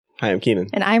Hi, I'm Keenan.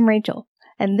 And I'm Rachel.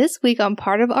 And this week on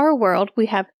Part of Our World, we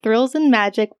have Thrills and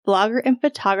Magic blogger and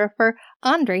photographer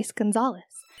Andres Gonzalez.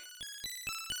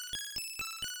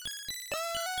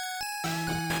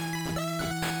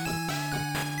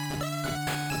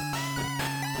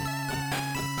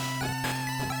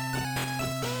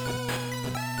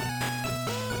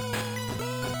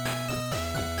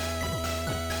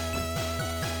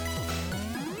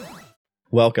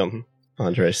 Welcome,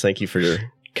 Andres. Thank you for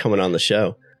coming on the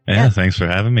show. Yeah, thanks for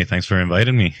having me. Thanks for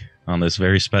inviting me on this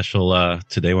very special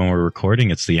today when we're recording.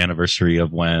 It's the anniversary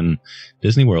of when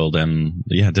Disney World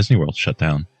shut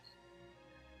down.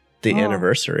 The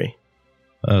anniversary?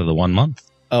 The 1 month.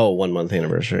 Oh, 1 month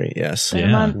anniversary. Yes.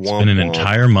 Yeah, it's been an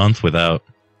entire month without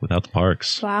the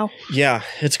parks. Wow. Yeah,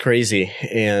 it's crazy.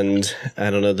 And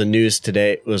I don't know, the news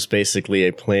today was basically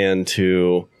a plan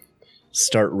to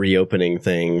start reopening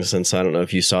things. And so I don't know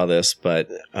if you saw this, but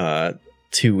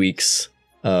 2 weeks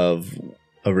of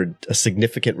a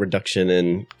significant reduction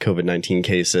in COVID-19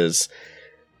 cases,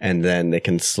 and then they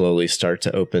can slowly start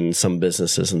to open some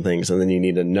businesses and things. And then you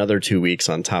need another 2 weeks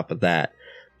on top of that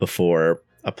before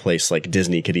a place like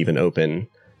Disney could even open.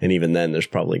 And even then, there's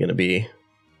probably going to be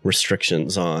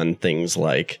restrictions on things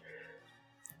like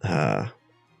how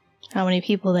many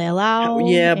people they allow.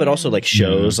 Yeah, but also like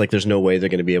shows. Like there's no way they're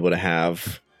going to be able to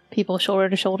have people shoulder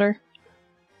to shoulder.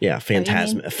 Yeah,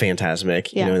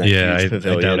 Phantasmic. Yeah. You know, that I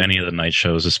pavilion. doubt any of the night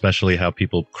shows, especially how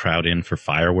people crowd in for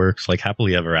fireworks. Like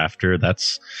Happily Ever After,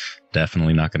 that's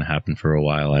definitely not going to happen for a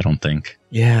while, I don't think.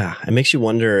 Yeah, it makes you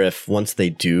wonder if once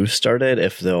they do start it,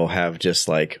 if they'll have just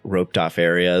like roped off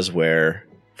areas where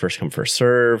first come, first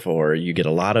serve, or you get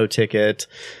a lotto ticket.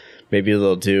 Maybe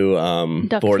they'll do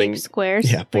boarding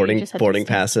squares. Yeah, boarding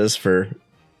passes for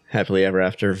Happily Ever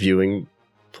After viewing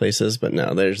places, but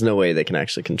no, there's no way they can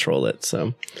actually control it.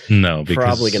 So no, because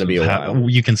probably going to be a while.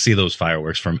 You can see those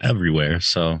fireworks from everywhere,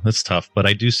 so that's tough. But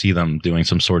I do see them doing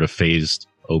some sort of phased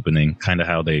opening, kind of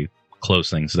how they close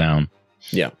things down.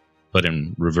 Yeah, but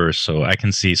in reverse. So I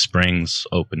can see Springs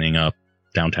opening up,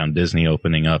 Downtown Disney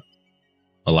opening up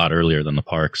a lot earlier than the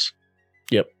parks.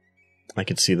 Yep, I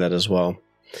could see that as well.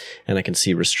 And I can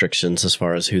see restrictions as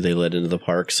far as who they let into the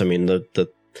parks. I mean,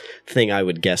 the thing I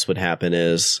would guess would happen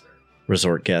is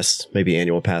resort guests, maybe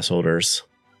annual pass holders.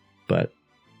 But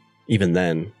even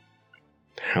then,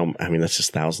 that's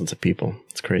just thousands of people.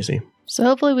 It's crazy. So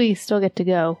hopefully we still get to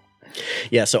go.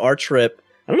 Yeah, so our trip,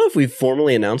 I don't know if we've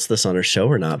formally announced this on our show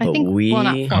or not, but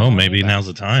maybe now's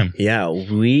the time. Yeah,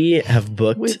 we have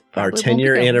booked our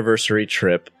 10-year anniversary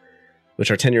trip,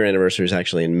 which our 10-year anniversary is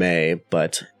actually in May,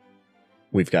 but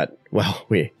we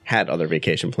had other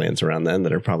vacation plans around then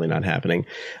that are probably not happening.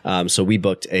 So we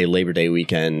booked a Labor Day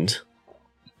weekend,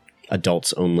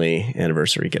 adults only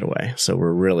anniversary getaway. So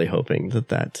we're really hoping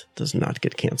that does not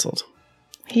get canceled.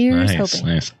 Here's hoping.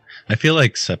 Nice. I feel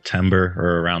like September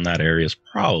or around that area is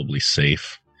probably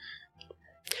safe.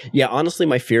 Yeah, honestly,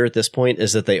 my fear at this point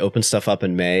is that they open stuff up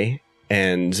in May,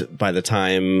 and by the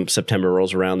time September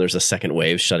rolls around, there's a second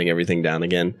wave shutting everything down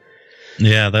again.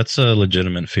 Yeah, that's a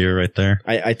legitimate fear right there.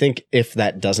 I think if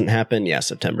that doesn't happen, yeah,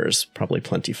 September is probably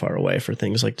plenty far away for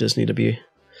things like Disney to be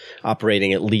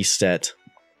operating at least at,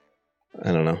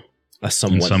 I don't know, a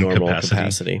somewhat normal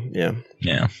capacity. Yeah.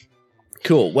 Yeah.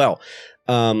 Cool. Well,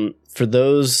 for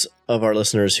those of our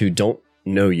listeners who don't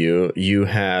know you, you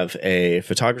have a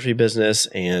photography business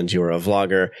and you're a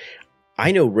vlogger.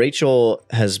 I know Rachel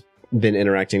has been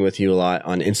interacting with you a lot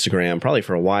on Instagram, probably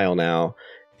for a while now,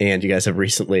 and you guys have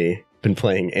recently been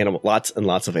playing lots and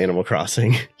lots of Animal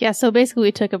Crossing. Yeah, so basically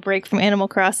we took a break from Animal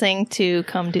Crossing to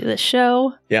come do this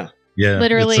show. Yeah. Yeah,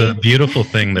 literally. It's a beautiful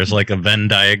thing. There's like a Venn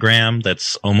diagram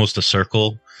that's almost a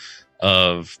circle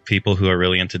of people who are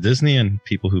really into Disney and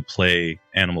people who play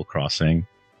Animal Crossing.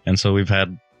 And so we've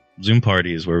had Zoom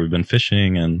parties where we've been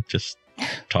fishing and just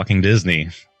talking Disney.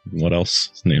 What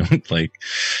else is new? Like,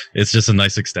 it's just a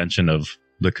nice extension of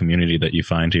the community that you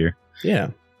find here. Yeah.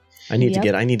 I need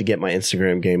to get my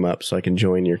Instagram game up so I can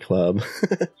join your club.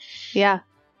 Yeah.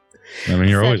 I mean,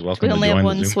 you're always welcome to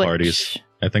join the Zoom parties.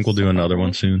 I think we'll do another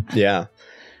one soon. Yeah.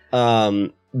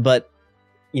 But,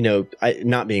 you know,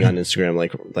 not being on Instagram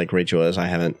like Rachel is, I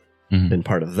haven't been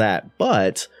part of that.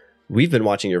 But we've been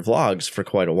watching your vlogs for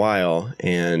quite a while,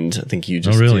 and I think you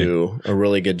just do a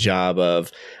really good job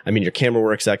of, I mean, your camera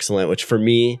work's excellent, which for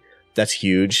me, that's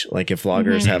huge. Like if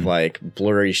vloggers have like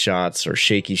blurry shots or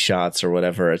shaky shots or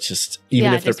whatever, it's just,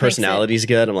 even if their personality's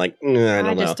good, I'm like, I don't know.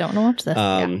 I just don't know watch this.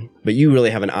 But you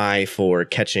really have an eye for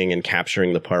catching and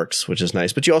capturing the parks, which is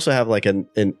nice. But you also have like an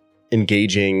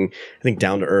engaging, I think,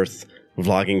 down to earth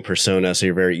vlogging persona. So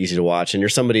you're very easy to watch. And you're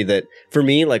somebody that, for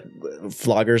me, like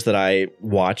vloggers that I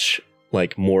watch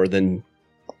like more than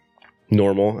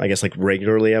normal, I guess like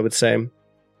regularly, I would say.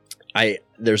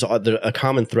 There's a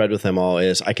common thread with them all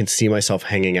is I can see myself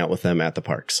hanging out with them at the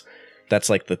parks. That's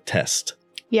like the test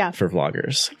for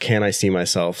vloggers. Can I see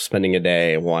myself spending a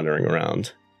day wandering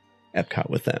around Epcot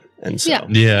with them? And so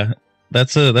yeah,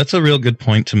 that's a real good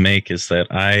point to make, is that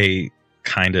I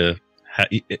kind of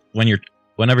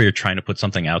whenever you're trying to put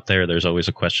something out there, there's always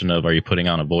a question of, are you putting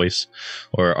on a voice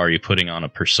or are you putting on a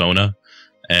persona?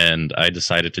 And I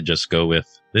decided to just go with,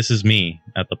 this is me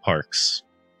at the parks.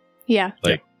 Yeah.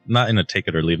 Like, not in a take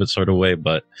it or leave it sort of way,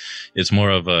 but it's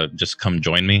more of a just come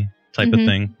join me type of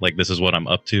thing. Like, this is what I'm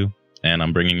up to and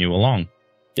I'm bringing you along.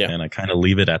 Yeah. And I kind of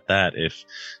leave it at that. If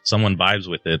someone vibes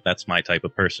with it, that's my type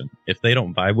of person. If they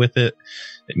don't vibe with it,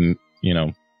 you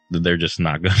know, they're just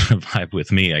not going to vibe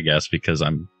with me, I guess, because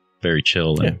I'm very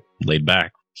chill and laid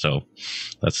back. So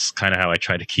that's kind of how I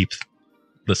try to keep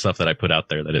the stuff that I put out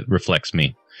there, that it reflects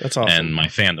me. That's awesome. And my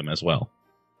fandom as well.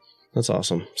 That's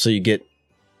awesome. So you get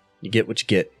what you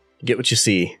get. You get what you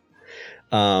see.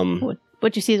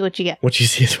 What you see is what you get. What you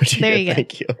see is what you there get. You go.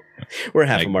 Thank you. We're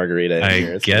half a margarita in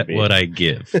here. I get what I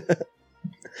give.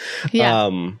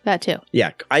 Yeah, that too.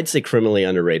 Yeah, I'd say criminally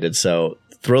underrated. So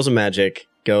Thrills of Magic,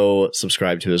 go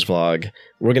subscribe to his vlog.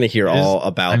 We're going to hear all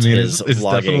about his it's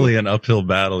vlogging. Definitely an uphill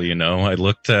battle, you know. I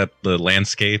looked at the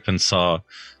landscape and saw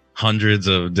hundreds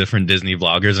of different Disney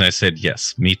vloggers, and I said,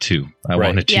 yes, me too. I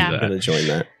want to do that. I'm going to join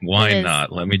that. Why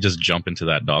not? Let me just jump into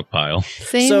that dog pile.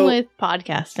 Same with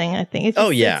podcasting, I think.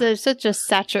 It's such a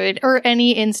saturated, or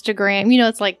any Instagram. You know,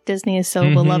 it's like Disney is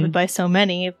so beloved by so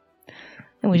many.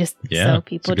 And we just, so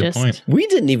people just. Point. We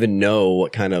didn't even know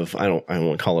what kind of, I don't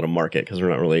want to call it a market because we're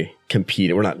not really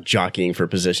competing. We're not jockeying for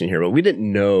position here, but we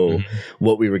didn't know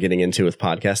what we were getting into with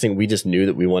podcasting. We just knew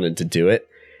that we wanted to do it.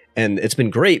 And it's been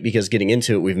great because getting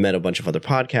into it, we've met a bunch of other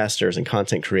podcasters and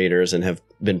content creators and have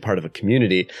been part of a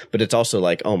community. But it's also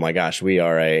like, oh my gosh, we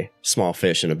are a small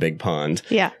fish in a big pond.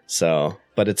 Yeah. So,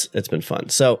 but it's been fun.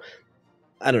 So,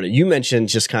 I don't know. You mentioned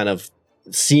just kind of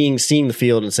seeing the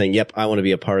field and saying, yep, I want to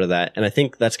be a part of that. And I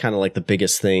think that's kind of like the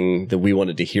biggest thing that we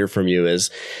wanted to hear from you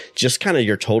is just kind of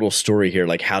your total story here.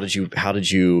 Like, how did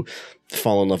you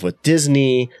fall in love with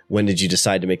Disney? When did you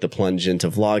decide to make the plunge into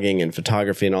vlogging and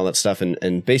photography and all that stuff?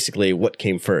 And basically what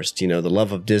came first, you know, the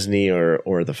love of Disney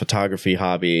or the photography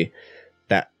hobby,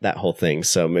 that whole thing.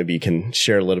 So maybe you can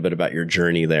share a little bit about your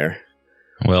journey there.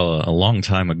 Well, a long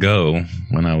time ago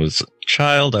when I was a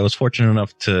child, I was fortunate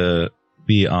enough to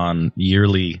be on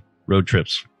yearly road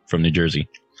trips from New Jersey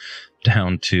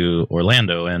down to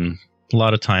Orlando. And a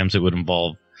lot of times it would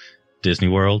involve Disney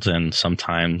World and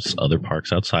sometimes other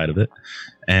parks outside of it.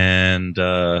 And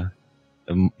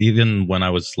even when I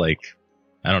was like,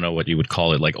 I don't know what you would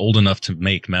call it, like old enough to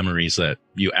make memories that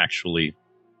you actually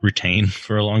retain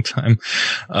for a long time.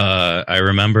 I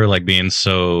remember like being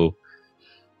so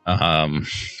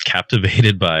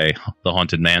captivated by the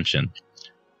Haunted Mansion.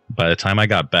 By the time I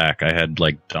got back, I had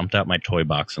like dumped out my toy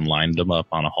box and lined them up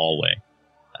on a hallway.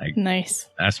 I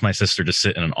asked my sister to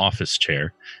sit in an office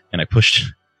chair, and I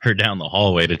pushed her down the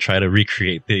hallway to try to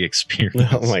recreate the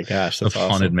experience. Oh my gosh, that's of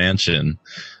Haunted awesome. Mansion.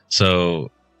 So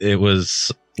it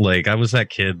was like I was that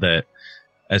kid that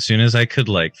as soon as I could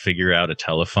like figure out a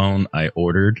telephone, I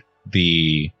ordered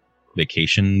the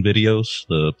vacation videos,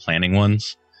 the planning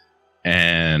ones,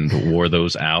 and wore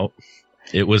those out.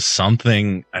 It was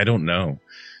something, I don't know.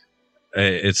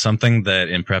 It's something that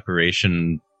in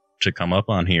preparation to come up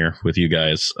on here with you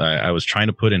guys, I was trying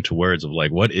to put into words of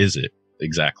like, what is it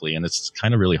exactly? And it's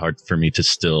kind of really hard for me to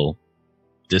still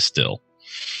distill.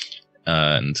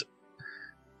 And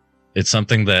it's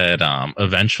something that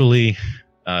eventually,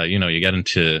 you get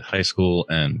into high school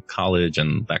and college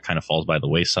and that kind of falls by the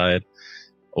wayside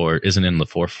or isn't in the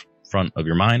forefront of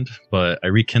your mind. But I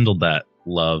rekindled that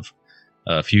love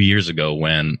a few years ago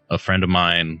when a friend of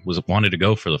mine wanted to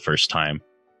go for the first time.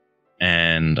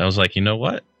 And I was like, you know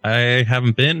what? I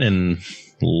haven't been in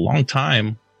a long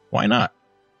time. Why not?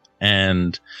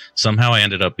 And somehow I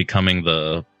ended up becoming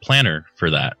the planner for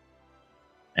that.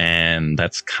 And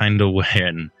that's kind of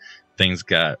when things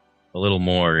got a little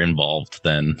more involved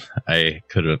than I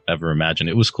could have ever imagined.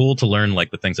 It was cool to learn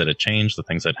like the things that had changed, the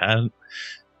things that hadn't.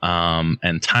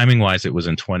 And timing wise, it was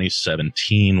in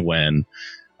 2017 when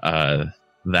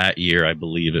that year, I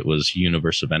believe it was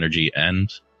Universe of Energy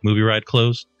and Movie Ride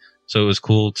closed. So it was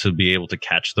cool to be able to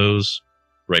catch those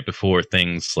right before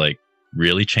things like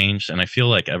really changed. And I feel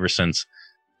like ever since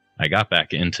I got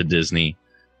back into Disney,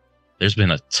 there's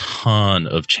been a ton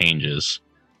of changes.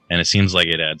 And it seems like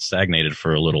it had stagnated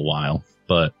for a little while.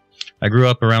 But I grew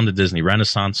up around the Disney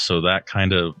Renaissance, so that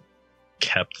kind of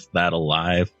kept that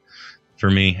alive for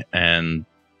me. And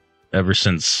ever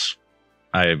since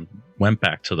I went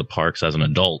back to the parks as an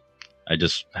adult, I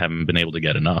just haven't been able to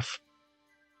get enough.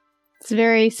 It's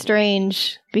very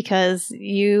strange because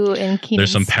you and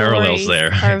Keenan's there's some parallels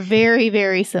there. Are very,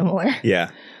 very similar.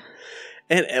 Yeah.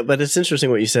 But it's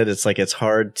interesting what you said. It's like it's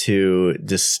hard to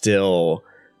distill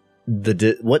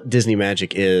what Disney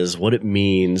magic is, what it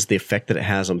means, the effect that it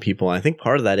has on people. I think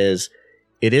part of that is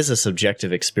it is a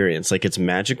subjective experience. Like it's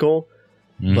magical,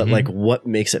 but like what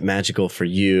makes it magical for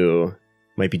you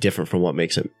might be different from what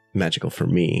makes it magical for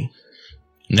me.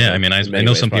 Yeah, I mean, I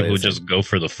know some people who just go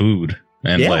for the food.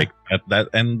 And like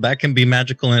that can be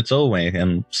magical in its own way.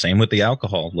 And same with the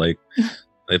alcohol. Like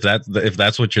if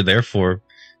that's what you're there for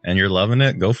and you're loving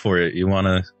it, go for it. You want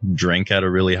to drink at a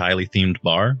really highly themed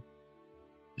bar?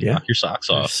 Knock your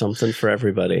socks off. There's something for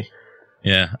everybody.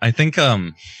 Yeah. I think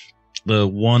the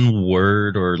one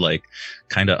word or like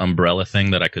kind of umbrella thing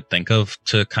that I could think of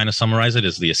to kind of summarize it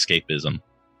is the escapism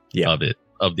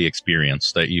of the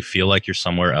experience, that you feel like you're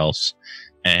somewhere else.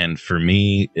 And for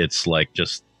me, it's like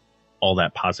just all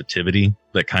that positivity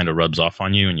that kind of rubs off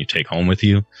on you and you take home with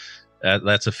you.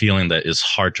 That's a feeling that is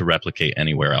hard to replicate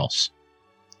anywhere else.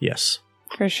 Yes.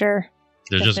 For sure.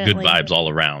 There's Definitely. just good vibes all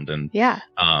around. And yeah.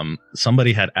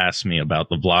 Somebody had asked me about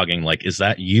the vlogging, like, is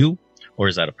that you or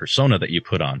is that a persona that you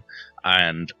put on?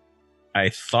 And I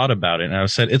thought about it and I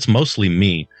said, it's mostly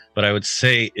me, but I would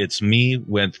say it's me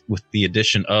with the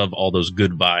addition of all those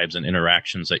good vibes and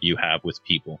interactions that you have with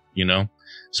people, you know?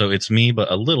 So it's me,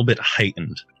 but a little bit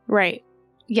heightened. Right.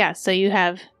 Yeah. So you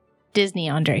have Disney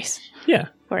Andres. Yeah.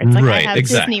 Where it's like, right, I have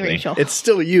exactly. Disney Rachel. It's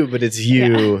still you, but it's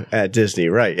you at Disney.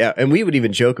 Right. Yeah. And we would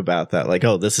even joke about that. Like,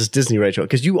 oh, this is Disney Rachel.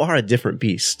 Because you are a different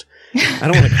beast. I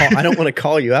don't want to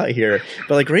call you out here.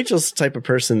 But like Rachel's the type of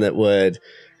person that would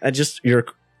you're a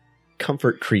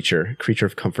comfort creature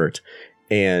of comfort.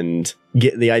 And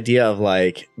get the idea of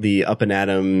like the up and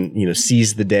atom,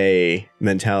 seize the day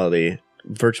mentality,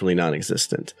 virtually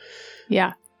non-existent.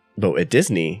 Yeah. But at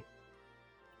Disney,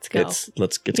 it's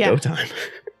go time.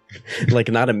 Like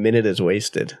not a minute is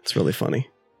wasted. It's really funny.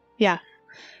 Yeah.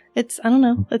 I don't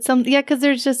know. It's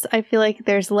because I feel like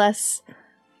there's less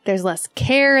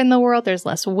care in the world. There's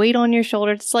less weight on your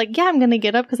shoulders. It's like, yeah, I'm going to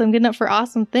get up because I'm getting up for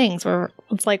awesome things. Or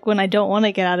it's like when I don't want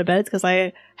to get out of bed, it's because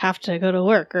I have to go to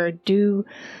work or do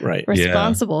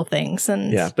responsible things.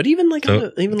 And but even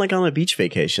on a beach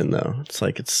vacation though, it's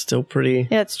like it's still pretty.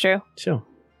 Yeah, it's true. Chill.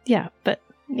 Yeah, but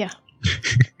yeah,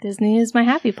 Disney is my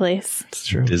happy place. It's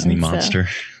true. Disney monster.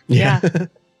 Yeah.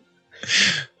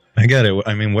 I get it.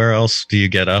 I mean, where else do you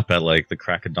get up at like the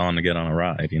crack of dawn to get on a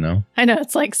ride, you know? I know.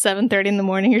 It's like 7:30 in the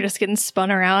morning. You're just getting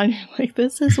spun around. You're like,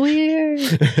 this is weird.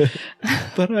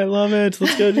 But I love it.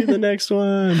 Let's go do the next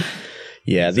one.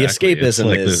 Yeah, exactly. The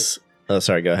escapism is... Oh,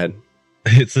 sorry. Go ahead.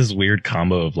 It's this weird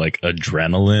combo of like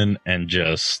adrenaline and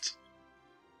just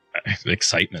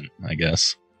excitement, I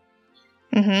guess.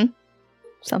 Mm-hmm.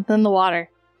 Something in the water.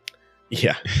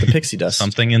 Yeah, the pixie dust.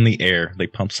 Something in the air. They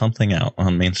pump something out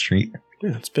on Main Street.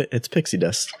 Yeah, it's pixie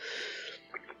dust.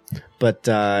 But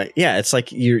it's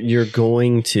like you're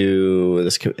going to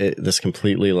this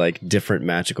completely like different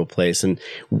magical place, and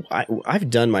I've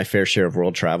done my fair share of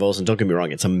world travels, and don't get me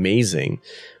wrong, it's amazing.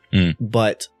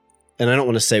 But and I don't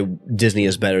want to say Disney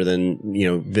is better than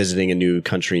visiting a new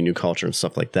country, new culture, and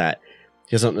stuff like that,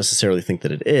 because I don't necessarily think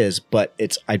that it is. But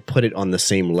I'd put it on the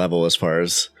same level as far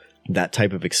as that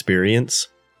type of experience.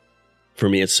 For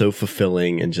me, it's so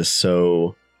fulfilling and just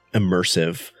so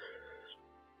immersive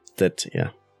that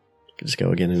I could just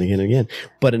go again and again and again.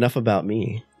 But enough about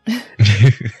me.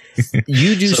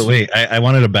 You do. So wait, I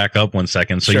wanted to back up 1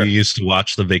 second. So Sure. You used to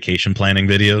watch the vacation planning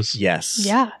videos? Yes.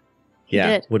 Yeah.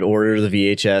 Did. Would order the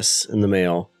VHS in the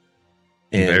mail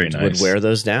and Very nice. would wear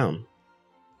those down.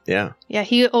 Yeah. Yeah.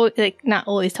 He not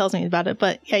always tells me about it,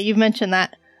 but yeah, you've mentioned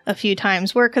that a few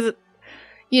times. Because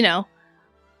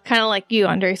kind of like you,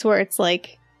 Andres, where it's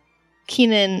like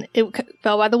Keenan, it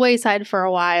fell by the wayside for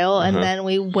a while, and then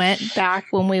we went back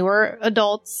when we were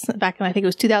adults, back in I think it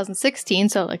was 2016,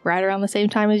 so like right around the same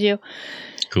time as you.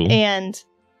 Cool. And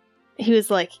he was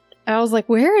like, I was like,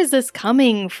 where is this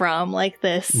coming from? Like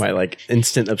this, My like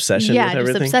instant obsession with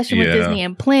everything. just obsession with Disney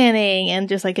and planning, and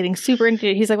just like getting super into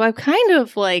it. He's like, well, I've kind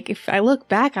of like, if I look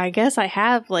back, I guess I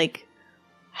have like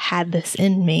had this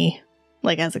in me,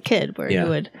 like as a kid, where you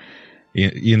would.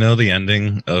 You know the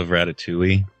ending of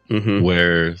Ratatouille,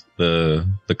 where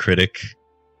the critic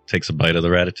takes a bite of the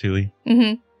ratatouille?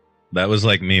 Mm-hmm. That was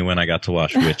like me when I got to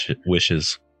watch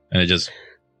Wishes, and it just,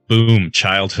 boom,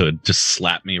 childhood just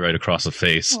slapped me right across the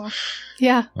face. Oh.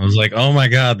 Yeah. I was like, oh my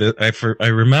God, I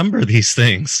remember these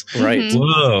things. Right. Mhm.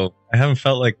 Whoa, I haven't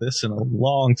felt like this in a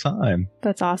long time.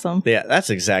 That's awesome. Yeah, that's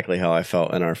exactly how I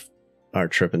felt in our our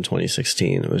trip in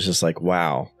 2016. It was just like,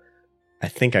 wow, I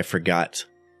think I forgot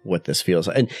what this feels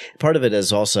like. And part of it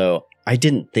is also, I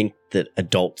didn't think that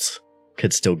adults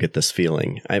could still get this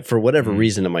feeling. For whatever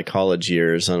reason in my college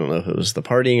years, I don't know if it was the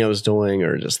partying I was doing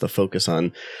or just the focus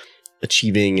on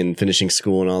achieving and finishing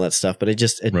school and all that stuff, but I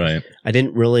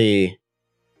didn't really,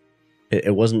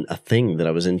 it wasn't a thing that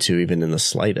I was into even in the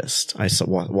slightest. I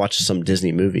watched some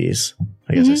Disney movies.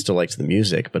 I guess I still liked the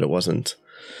music, but it wasn't.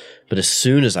 But as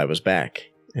soon as I was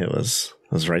back, I was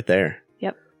right there.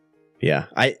 Yep. Yeah.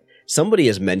 Somebody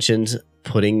has mentioned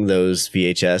putting those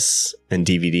VHS and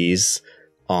DVDs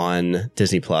on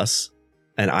Disney Plus,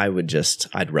 and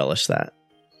I'd relish that.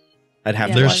 I'd have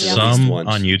to There's watch it at least some once.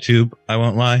 on YouTube, I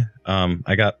won't lie.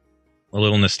 I got a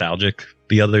little nostalgic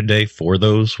the other day for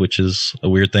those, which is a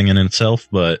weird thing in itself,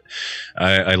 but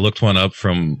I looked one up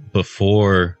from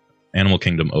before Animal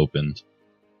Kingdom opened,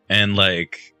 and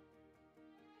like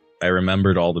I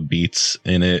remembered all the beats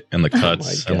in it and the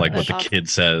cuts and like what the kid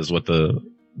says, what the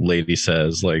lady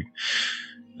says. Like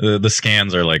the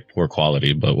scans are like poor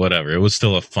quality, but whatever. It was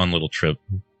still a fun little trip.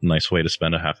 Nice way to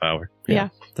spend a half hour. Yeah.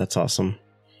 That's awesome.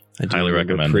 I do highly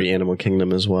recommend pre-Animal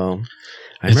Kingdom as well.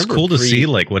 It's cool to see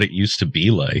like what it used to be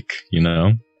like, you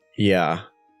know? Yeah.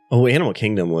 Oh, Animal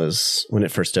Kingdom was, when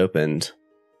it first opened,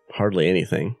 hardly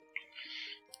anything.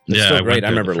 It's still great. I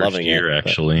remember loving it.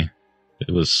 Actually,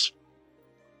 it was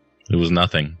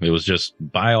nothing. It was just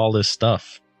buy all this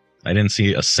stuff. I didn't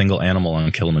see a single animal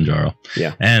on Kilimanjaro.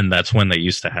 Yeah. And that's when they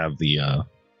used to have the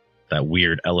that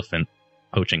weird elephant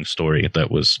poaching story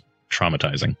that was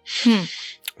traumatizing.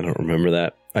 I don't remember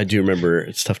that. I do remember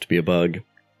It's Tough to Be a Bug,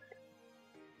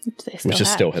 which is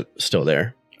still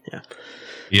there. Yeah.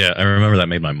 Yeah, I remember that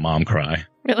made my mom cry.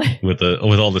 Really? With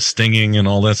all the stinging and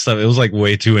all that stuff. It was like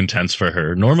way too intense for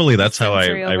her. Normally that's how I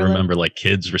remember like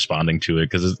kids responding to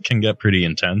it, because it can get pretty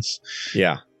intense.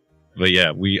 Yeah. But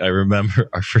yeah, I remember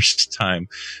our first time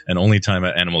and only time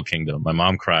at Animal Kingdom. My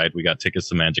mom cried. We got tickets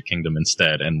to Magic Kingdom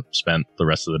instead and spent the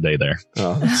rest of the day there.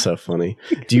 Oh, that's so funny.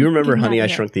 Do you remember Honey, I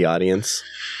Shrunk the Audience?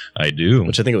 I do.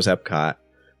 Which I think it was Epcot.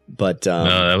 But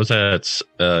no, that was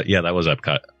that was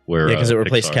Epcot. Where because it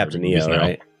replaced Pixar Captain EO,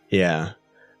 right? Yeah.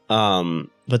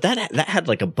 But that had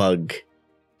like a bug.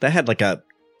 That had like a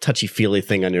touchy-feely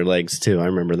thing on your legs too. I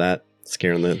remember that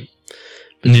scaring the...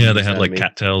 Yeah, they had like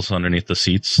cattails underneath the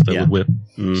seats that would whip,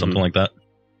 something like that.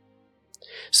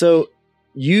 So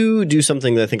you do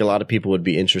something that I think a lot of people would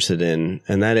be interested in,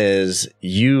 and that is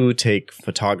you take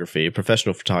photography,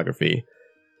 professional photography,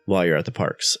 while you're at the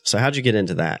parks. So how'd you get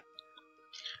into that?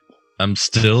 I'm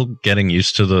still getting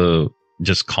used to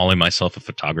just calling myself a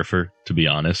photographer, to be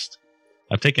honest.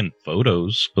 I've taken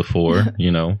photos before,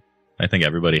 you know. I think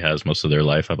everybody has most of their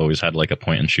life. I've always had like a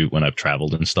point and shoot when I've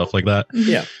traveled and stuff like that.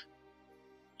 Yeah.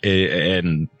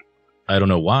 And I don't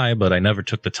know why, but I never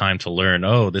took the time to learn,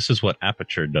 oh, this is what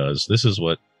aperture does. This is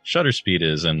what shutter speed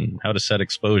is and how to set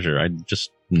exposure. I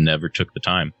just never took the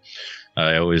time.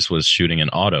 I always was shooting in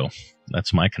auto.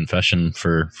 That's my confession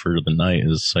for the night,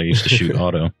 is I used to shoot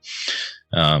auto,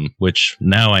 which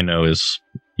now I know is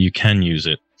you can use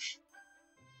it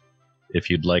if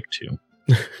you'd like to.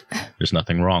 There's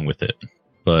nothing wrong with it.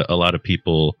 But a lot of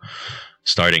people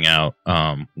starting out,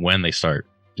 when they start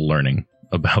learning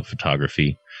about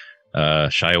photography,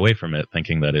 shy away from it,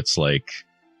 thinking that it's like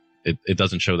it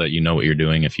doesn't show that you know what you're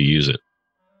doing if you use it.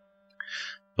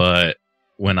 But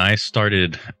when I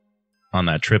started on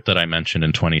that trip that I mentioned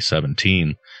in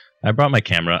 2017, I brought my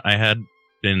camera. I had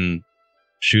been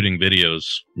shooting videos,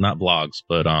 not vlogs,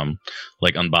 but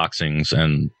like unboxings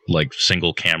and like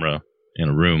single camera in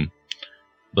a room,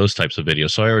 those types of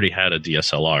videos. So I already had a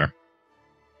DSLR,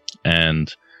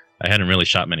 and I hadn't really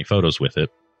shot many photos with it.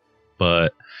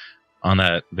 But on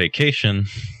that vacation,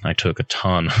 I took a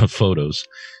ton of photos.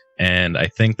 And I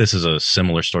think this is a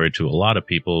similar story to a lot of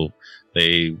people.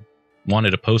 They wanted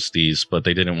to post these, but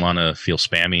they didn't want to feel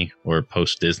spammy or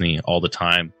post Disney all the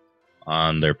time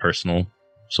on their personal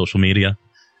social media.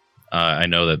 I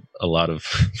know that a lot of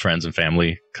friends and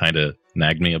family kind of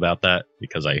nagged me about that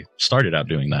because I started out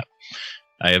doing that.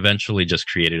 I eventually just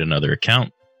created another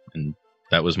account, and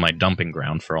that was my dumping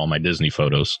ground for all my Disney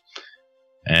photos.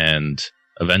 And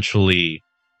eventually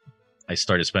I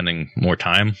started spending more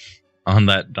time on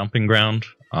that dumping ground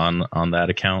on that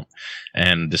account,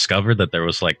 and discovered that there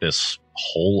was like this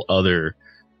whole other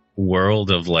world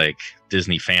of like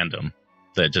Disney fandom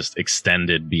that just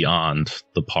extended beyond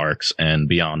the parks and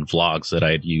beyond vlogs that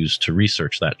I had used to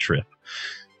research that trip.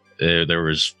 There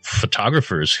was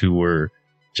photographers who were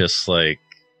just like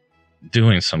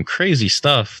doing some crazy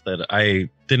stuff that I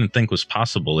didn't think was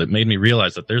possible. It made me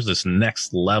realize that there's this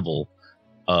next level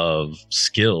of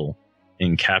skill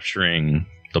in capturing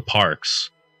the parks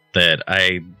that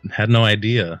I had no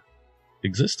idea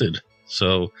existed.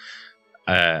 So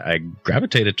I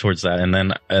gravitated towards that. And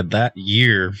then that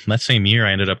same year,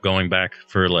 I ended up going back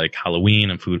for like Halloween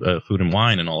and food and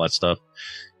wine and all that stuff.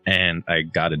 And I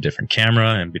got a different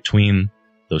camera. And between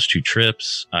those two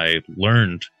trips, I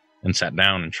learned and sat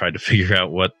down and tried to figure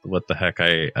out what the heck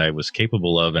I was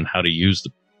capable of and how to use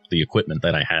the equipment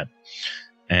that I had.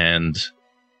 And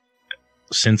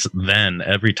since then,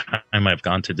 every time I've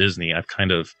gone to Disney, I've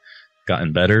kind of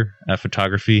gotten better at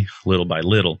photography little by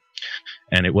little.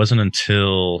 And it wasn't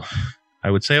until I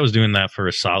would say I was doing that for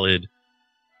a solid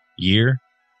year,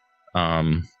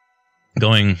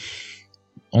 going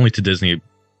only to Disney.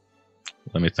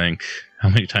 Let me think. How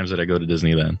many times did I go to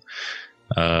Disney then?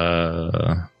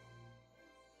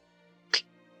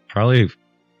 Probably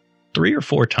 3 or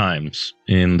 4 times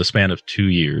in the span of 2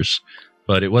 years.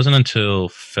 But it wasn't until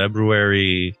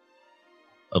February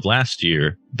of last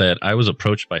year that I was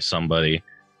approached by somebody.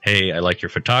 Hey, I like your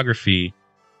photography.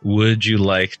 Would you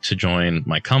like to join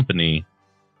my company?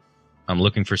 I'm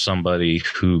looking for somebody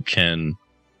who can,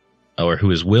 or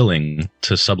who is willing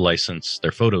to sublicense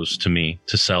their photos to me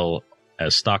to sell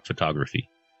as stock photography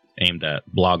aimed at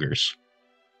bloggers.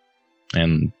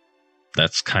 And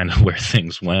that's kind of where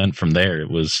things went from there. It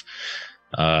was,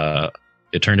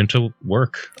 it turned into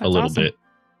work a little bit.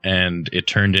 And it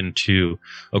turned into,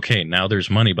 okay, now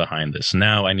there's money behind this.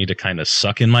 Now I need to kind of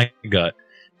suck in my gut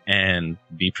and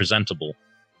be presentable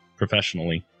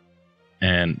professionally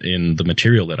and in the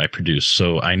material that I produce.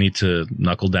 So I need to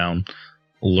knuckle down,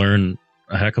 learn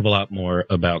a heck of a lot more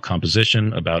about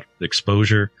composition, about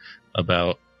exposure,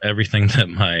 about everything that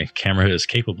my camera is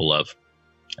capable of.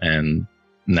 And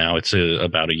now it's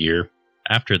about a year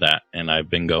after that. And I've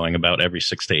been going about every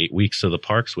 6 to 8 weeks to the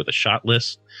parks with a shot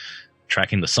list,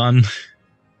 tracking the sun,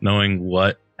 knowing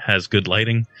what has good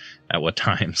lighting at what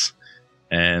times.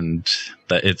 And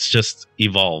that it's just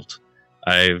evolved.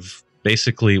 I've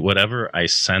basically, whatever I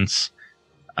sense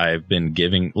I've been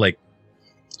giving, like,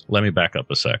 let me back up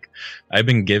a sec. I've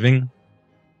been giving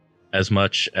as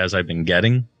much as I've been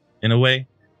getting in a way.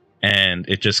 And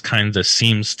it just kind of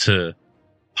seems to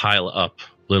pile up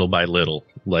little by little.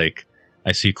 Like,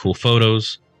 I see cool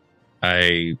photos.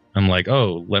 I'm like,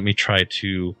 oh, let me try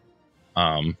to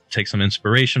take some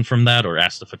inspiration from that or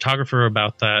ask the photographer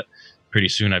about that. Pretty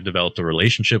soon I've developed a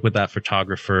relationship with that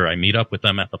photographer. I meet up with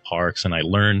them at the parks and I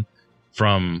learn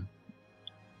from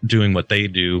doing what they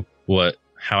do,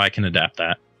 how I can adapt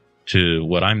that to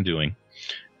what I'm doing.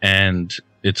 And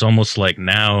it's almost like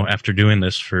now, after doing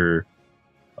this for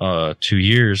 2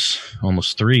 years,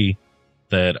 almost 3,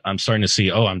 that I'm starting to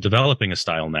see, I'm developing a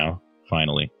style now,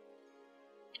 finally.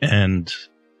 And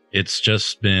it's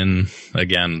just been,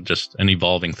 again, just an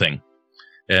evolving thing.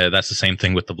 That's the same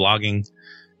thing with the vlogging.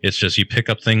 It's just you pick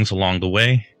up things along the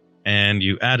way and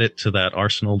you add it to that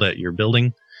arsenal that you're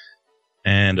building.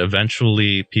 And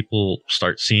eventually people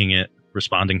start seeing it,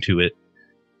 responding to it.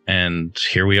 And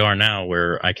here we are now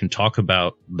where I can talk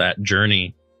about that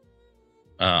journey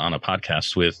on a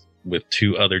podcast with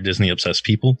 2 other Disney obsessed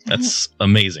people. That's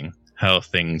amazing how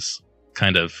things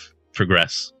kind of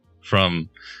progress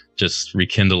from just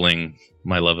rekindling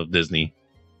my love of Disney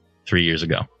 3 years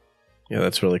ago. Yeah,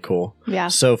 that's really cool. Yeah.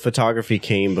 So photography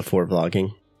came before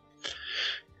vlogging?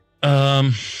 Or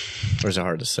is it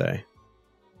hard to say?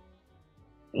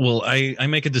 Well, I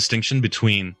make a distinction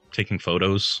between taking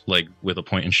photos, like with a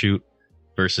point and shoot,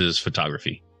 versus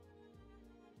photography.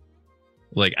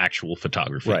 Like actual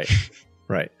photography. Right.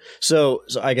 Right. So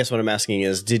I guess what I'm asking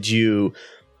is, did you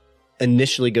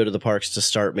initially go to the parks to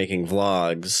start making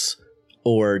vlogs,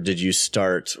 or did you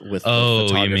start with the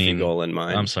photography goal in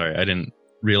mind? I'm sorry, I didn't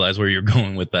realize where you're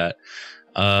going with that.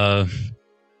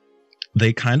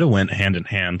 They kind of went hand in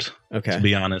hand, to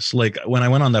be honest. Like, when I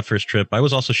went on that first trip, I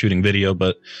was also shooting video,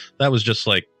 but that was just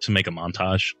like to make a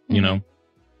montage, you know?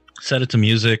 Set it to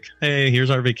music. Hey, here's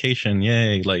our vacation.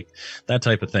 Yay. Like, that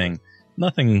type of thing.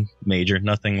 Nothing major,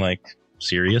 nothing like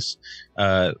serious.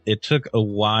 It took a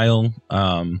while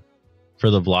for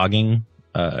the vlogging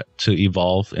to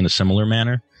evolve in a similar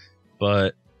manner,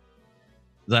 but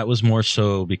that was more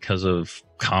so because of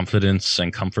confidence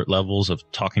and comfort levels of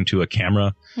talking to a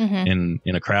camera in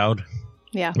a crowd,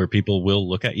 where people will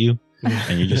look at you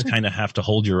and you just kind of have to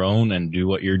hold your own and do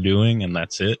what you're doing, and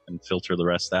that's it, and filter the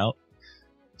rest out.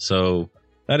 So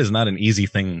that is not an easy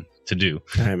thing to do.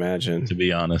 I imagine, to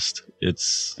be honest.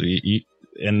 It's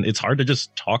and it's hard to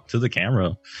just talk to the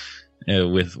camera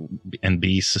and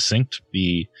be succinct,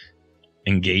 be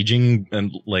engaging,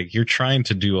 and like you're trying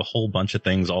to do a whole bunch of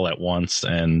things all at once,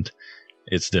 and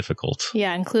it's difficult.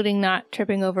 Yeah, including not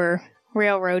tripping over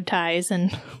railroad ties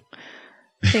and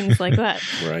things like that.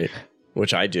 Right.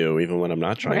 Which I do even when I'm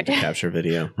not trying to capture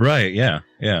video. Right, yeah.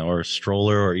 Yeah, or a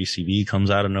stroller or ECV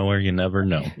comes out of nowhere, you never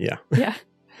know. Yeah. Yeah.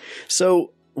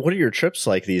 So what are your trips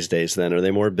like these days then? Are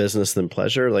they more business than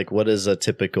pleasure? Like what does a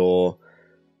typical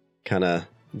kind of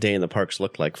day in the parks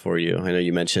look like for you? I know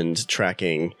you mentioned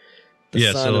tracking the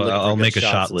sun So and looking I'll for make good a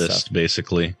shots shot and list stuff.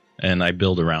 basically, and I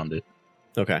build around it.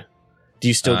 Okay. Do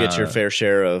you still get your fair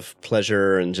share of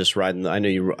pleasure and just riding? I know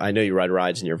you ride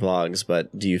rides in your vlogs,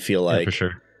 but do you feel like for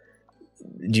sure?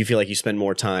 Do you feel like you spend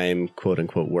more time, quote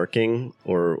unquote, working,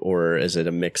 or is it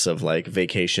a mix of like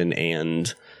vacation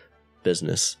and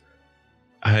business?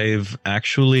 I've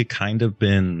actually kind of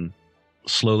been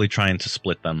slowly trying to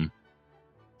split them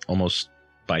almost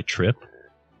by trip.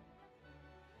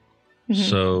 Mhm.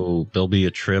 So there'll be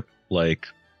a trip like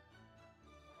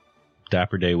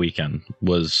Dapper Day weekend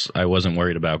I wasn't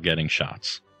worried about getting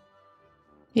shots.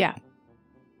 Yeah.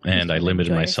 And I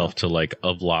limited Enjoy myself to like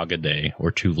a vlog a day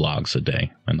or 2 vlogs a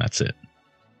day, and that's it.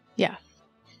 Yeah.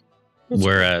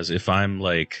 Whereas if I'm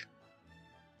like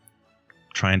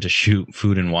trying to shoot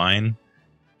food and wine,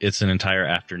 it's an entire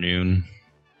afternoon.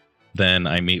 Then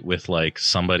I meet with like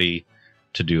somebody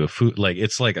to do a food, like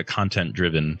it's like a content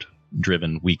driven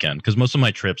weekend, because most of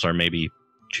my trips are maybe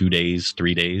 2 days,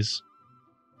 3 days.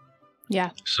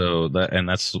 Yeah. So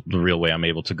that's the real way I'm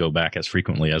able to go back as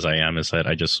frequently as I am, is that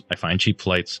I find cheap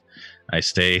flights, I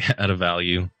stay at a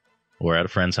value or at a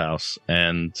friend's house,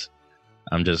 and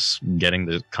I'm just getting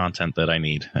the content that I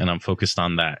need, and I'm focused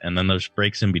on that. And then there's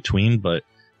breaks in between, but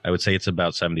I would say it's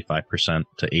about 75%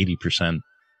 to 80%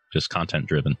 just content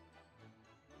driven.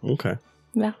 Okay.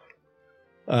 Yeah.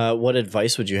 What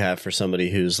advice would you have for somebody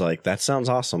who's like, that sounds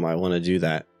awesome, I want to do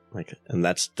that? Like, and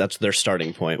that's their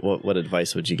starting point. What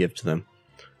advice would you give to them?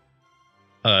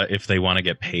 If they want to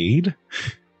get paid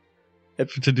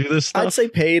to do this stuff, I'd say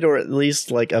paid, or at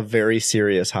least like a very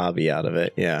serious hobby out of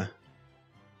it. Yeah.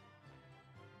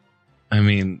 I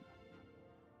mean,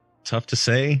 tough to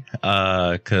say,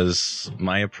 because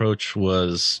my approach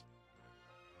was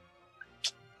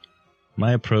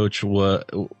I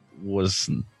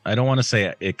don't want to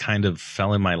say it kind of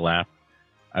fell in my lap.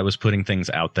 I was putting things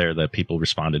out there that people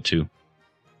responded to.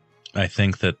 I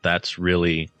think that that's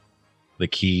really the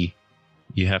key.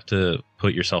 You have to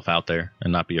put yourself out there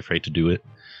and not be afraid to do it.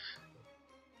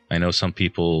 I know some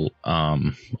people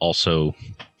also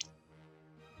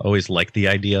always like the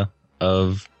idea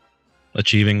of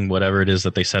achieving whatever it is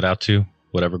that they set out to,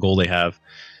 whatever goal they have,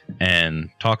 and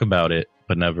talk about it,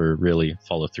 but never really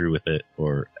follow through with it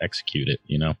or execute it,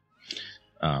 you know?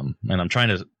 And I'm trying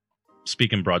to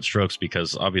speak in broad strokes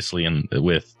because obviously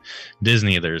with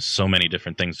Disney, there's so many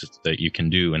different things that you can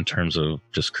do in terms of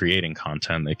just creating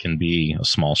content. It can be a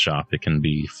small shop, it can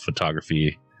be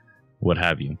photography, what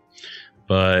have you.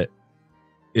 But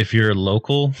if you're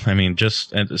local, I mean,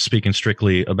 just speaking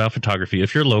strictly about photography,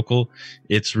 if you're local,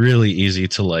 it's really easy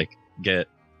to like get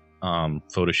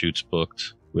photo shoots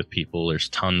booked with people. There's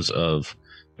tons of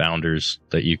founders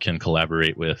that you can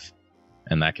collaborate with,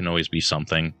 and that can always be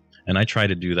something. And I try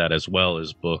to do that as well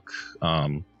as book,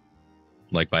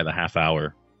 like by the half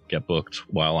hour, get booked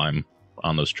while I'm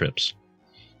on those trips.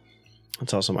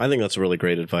 That's awesome. I think that's really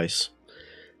great advice.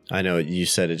 I know you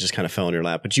said it just kind of fell in your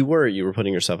lap, but you were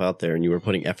putting yourself out there and you were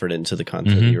putting effort into the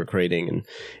content that you were creating. And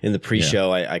in the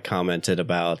pre-show, I commented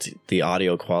about the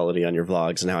audio quality on your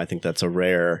vlogs and how I think that's a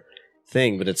rare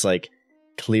thing, but it's like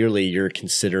clearly you're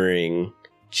considering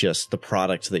just the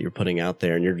product that you're putting out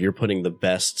there, and you're putting the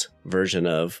best version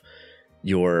of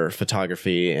your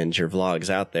photography and your vlogs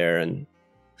out there. And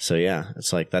so, yeah,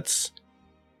 it's like, that's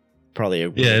probably a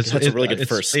really good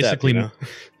first step. You know?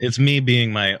 It's me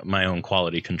being my own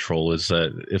quality control. Is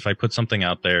that if I put something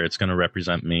out there, it's going to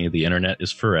represent me. The internet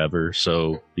is forever,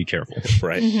 so be careful.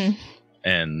 Right. Mm-hmm.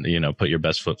 And, put your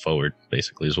best foot forward,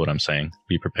 basically, is what I'm saying.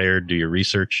 Be prepared, do your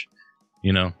research.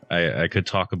 I could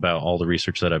talk about all the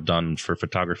research that I've done for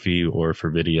photography or for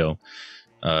video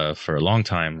for a long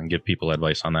time and give people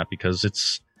advice on that,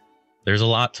 because there's a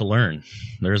lot to learn.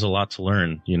 There's a lot to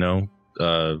learn,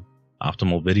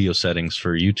 optimal video settings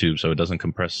for YouTube so it doesn't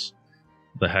compress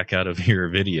the heck out of your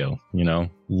video,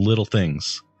 little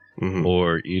things. Mm-hmm.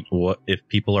 Or what if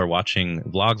people are watching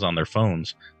vlogs on their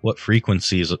phones, what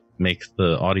frequencies make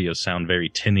the audio sound very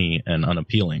tinny and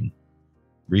unappealing?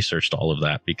 Researched all of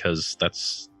that, because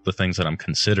that's the things that I'm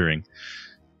considering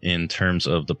in terms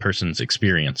of the person's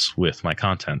experience with my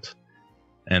content.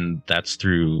 And that's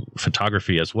through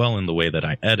photography as well, in the way that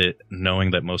I edit,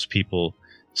 knowing that most people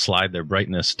slide their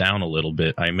brightness down a little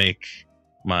bit. I make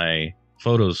my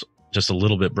photos just a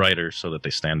little bit brighter so that they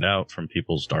stand out from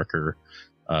people's darker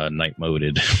night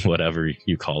moded, whatever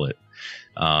you call it.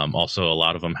 Also, a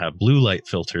lot of them have blue light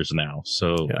filters now,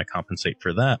 so I compensate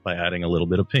for that by adding a little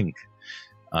bit of pink.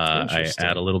 I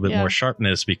add a little bit more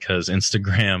sharpness because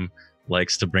Instagram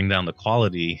likes to bring down the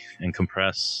quality and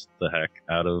compress the heck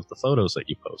out of the photos that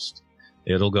you post.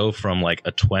 It'll go from like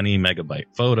a 20 megabyte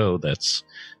photo that's,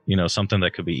 something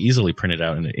that could be easily printed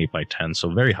out in an 8x10, so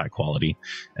very high quality,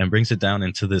 and brings it down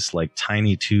into this like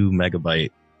tiny 2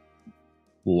 megabyte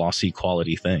lossy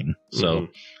quality thing. So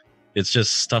it's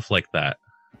just stuff like that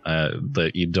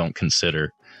that you don't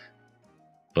consider,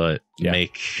 but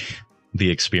make the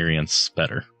experience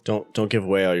better. Don't give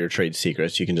away all your trade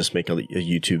secrets. You can just make a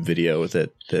YouTube video with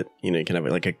it that you can have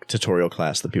like a tutorial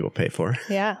class that people pay for.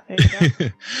 Yeah, there you go.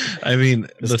 I mean,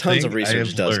 tons of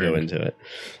research does go into it.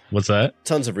 What's that?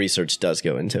 Tons of research does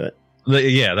go into it.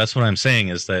 Yeah, that's what I'm saying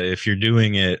is that if you're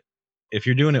doing it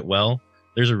well,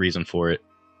 there's a reason for it.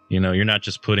 You're not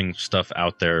just putting stuff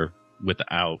out there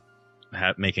without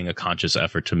making a conscious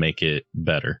effort to make it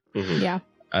better. Yeah.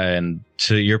 And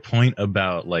to your point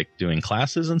about like doing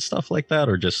classes and stuff like that,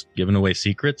 or just giving away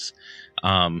secrets,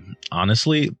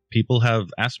 honestly, people have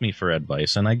asked me for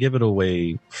advice and I give it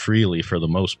away freely for the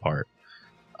most part.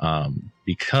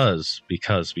 Because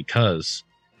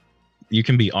you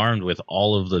can be armed with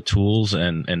all of the tools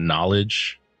and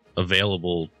knowledge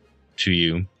available to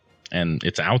you, and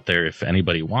it's out there if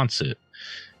anybody wants it.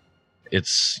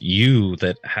 It's you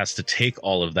that has to take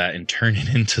all of that and turn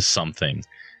it into something.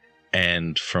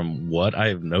 And from what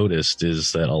I've noticed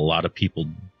is that a lot of people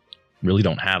really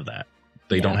don't have that.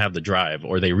 They don't have the drive,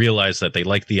 or they realize that they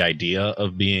like the idea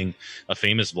of being a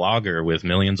famous vlogger with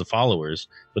millions of followers,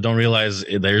 but don't realize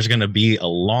there's going to be a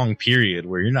long period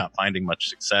where you're not finding much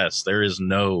success. There is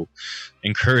no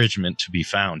encouragement to be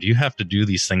found. You have to do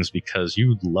these things because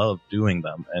you love doing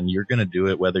them, and you're going to do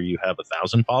it whether you have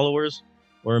 1,000 followers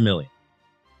or 1 million.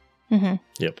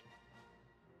 Yep.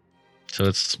 So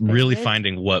it's really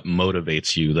finding what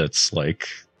motivates you that's like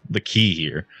the key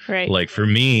here. Right. Like for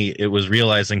me, it was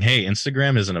realizing, hey,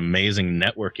 Instagram is an amazing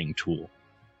networking tool,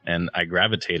 and I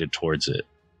gravitated towards it.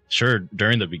 Sure,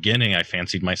 during the beginning, I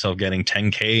fancied myself getting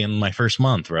 10K in my first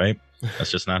month, right?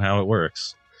 That's just not how it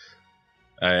works.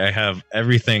 I have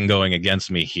everything going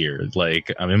against me here.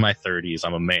 Like, I'm in my 30s,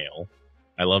 I'm a male,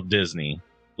 I love Disney.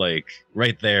 Like,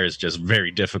 right there is just very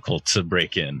difficult to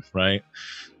break in, right?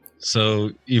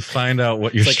 So you find out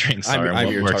what your strengths are and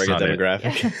what your works target on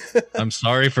demographic. it. I'm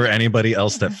sorry for anybody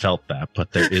else that felt that,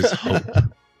 but there is hope.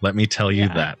 Let me tell you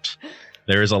that.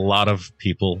 There is a lot of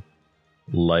people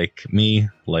like me,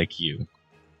 like you.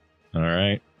 All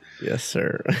right? Yes,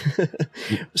 sir.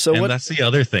 That's the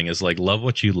other thing is like love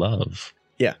what you love.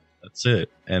 Yeah. That's it.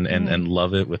 And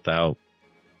love it without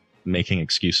making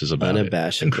excuses about it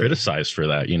and criticize for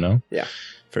that, Yeah,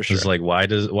 for sure. It's like,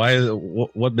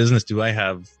 what business do I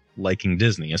have liking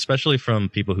Disney, especially from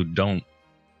people who don't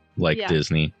like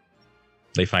Disney?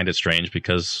 They find it strange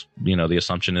because, the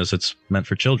assumption is it's meant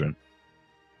for children.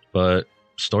 But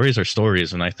stories are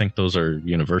stories, and I think those are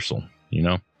universal,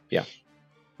 Yeah.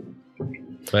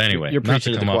 But anyway, you're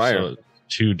preaching to the choir. So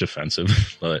too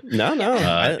defensive, but no.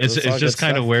 It's just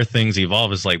kind of where things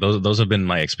evolve. Is like those have been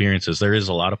my experiences. There is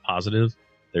a lot of positive,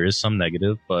 there is some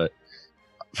negative, but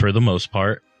for the most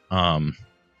part,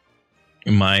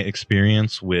 my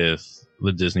experience with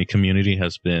the Disney community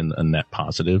has been a net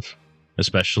positive,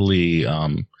 especially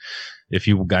if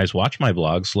you guys watch my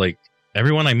vlogs. Like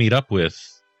everyone I meet up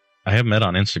with, I have met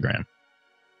on Instagram.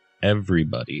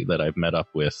 Everybody that I've met up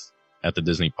with at the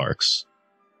Disney parks,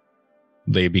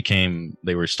 they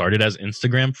were started as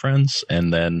Instagram friends,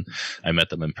 and then I met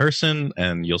them in person,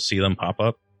 and you'll see them pop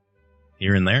up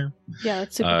here and there. Yeah,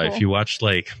 that's super cool. If you watch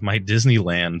like my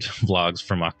Disneyland vlogs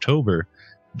from October,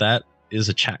 that is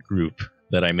a chat group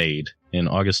that I made in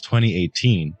August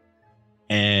 2018.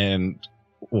 And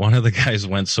one of the guys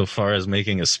went so far as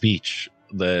making a speech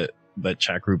that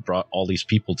chat group brought all these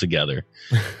people together.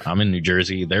 I'm in New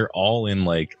Jersey. They're all in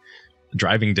like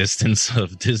driving distance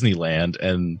of Disneyland,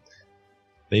 and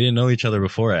they didn't know each other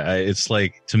before. It's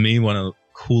like, to me, one of the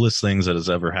coolest things that has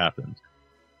ever happened.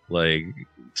 Like,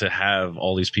 to have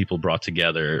all these people brought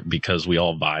together because we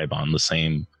all vibe on the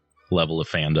same level of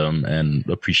fandom and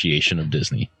appreciation of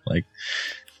Disney. Like,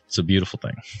 it's a beautiful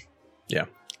thing. Yeah.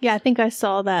 Yeah, I think I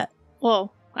saw that.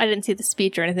 Well, I didn't see the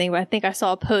speech or anything, but I think I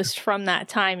saw a post from that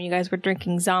time. You guys were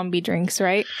drinking zombie drinks,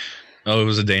 right? Oh, it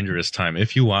was a dangerous time.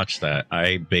 If you watch that,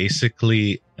 I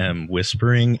basically am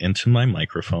whispering into my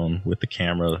microphone with the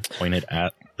camera pointed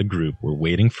at the group. We're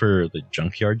waiting for the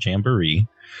Junkyard Jamboree,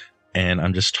 and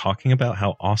I'm just talking about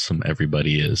how awesome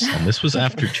everybody is. And this was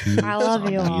after 2 I love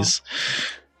zombies.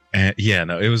 Yeah,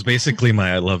 no, it was basically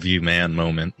my "I love you, man"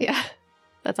 moment, Yeah,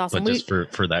 that's awesome. but just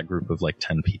for that group of like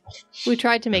 10 people. We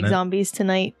tried to make zombies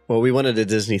tonight. Well, we wanted a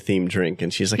Disney themed drink,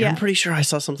 and she's like, Yeah. I'm pretty sure I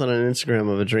saw something on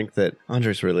Instagram of a drink that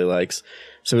Andres really likes.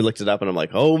 So we looked it up, and I'm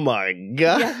like, oh my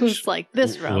gosh. Yeah, it was like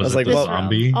this rum. Was it this the rum.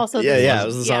 zombie? Also, yeah, this yeah, rum. it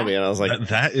was the zombie, and I was like,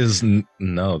 That is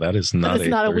no, that is not But it's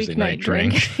not a Thursday weeknight night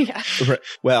drink. yeah.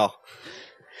 well,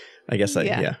 I guess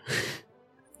Yeah.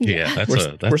 Yeah, that's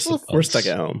we're stuck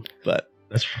at home, but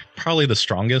that's probably the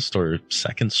strongest or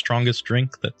second strongest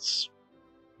drink that's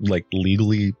like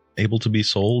legally able to be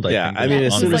sold. yeah, think I mean, Yeah,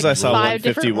 as it soon was as like I saw 5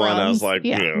 different 151, I was rums. like,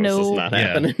 Yeah, this no. is not Yeah.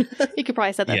 happening. You could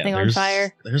probably set that thing on there's-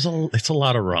 fire. It's a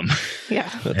lot of rum. Yeah.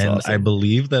 That's And awesome. I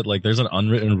believe that like there's an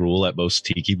unwritten rule at most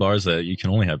tiki bars that you can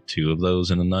only have 2 of those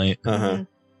in a night. Uh-huh.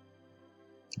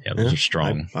 Yeah, those Yeah, are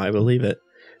strong. I believe it.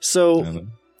 So,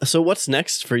 And, so what's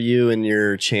next for you and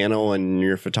your channel and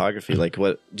your photography? Like,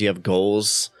 what do you have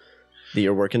goals that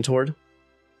you're working toward?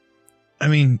 I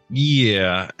mean,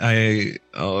 yeah,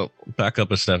 I'll back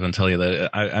up a step and tell you that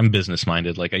I'm business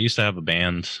minded. Like I used to have a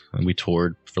band and we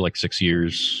toured for like 6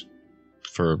 years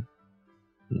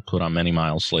put on many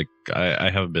miles. Like I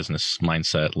have a business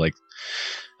mindset. Like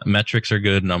metrics are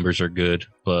good, numbers are good,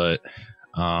 but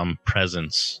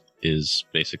presence is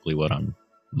basically what I'm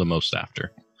the most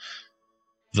after.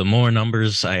 The more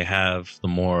numbers I have, the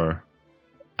more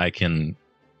I can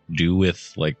do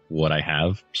with like what I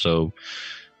have. So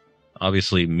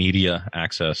obviously media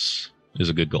access is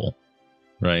a good goal,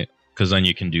 right? Because then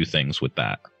you can do things with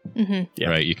that, Mm-hmm. Yeah.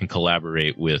 right? You can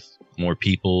collaborate with more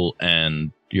people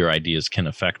and your ideas can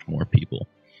affect more people.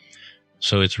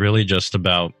 So it's really just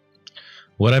about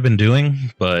what I've been doing,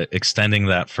 but extending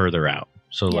that further out.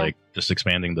 So Yeah. like just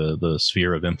expanding the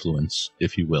sphere of influence,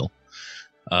 if you will.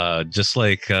 Just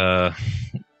like I'm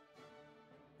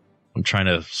trying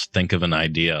to think of an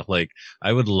idea. Like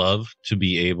I would love to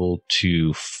be able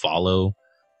to follow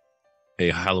a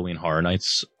Halloween Horror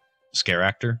Nights scare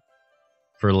actor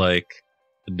for like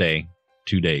a day,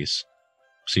 2 days,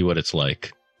 see what it's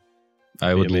like.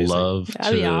 I would amazing. love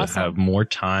That'd be to awesome. have more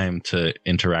time to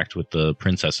interact with the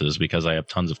princesses because I have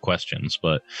tons of questions,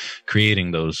 but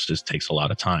creating those just takes a lot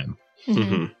of time. Mm-hmm.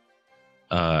 Mm-hmm.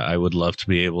 I would love to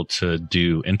be able to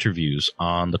do interviews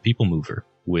on the People Mover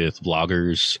with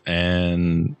vloggers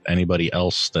and anybody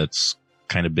else that's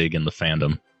kind of big in the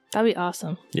fandom. That'd be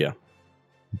awesome. Yeah.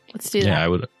 Let's do Yeah, that. I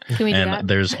would. Can we do And that?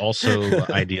 there's also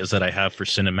ideas that I have for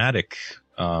cinematic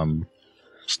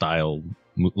style,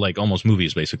 like almost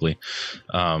movies, basically.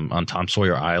 On Tom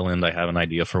Sawyer Island, I have an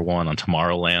idea for one. On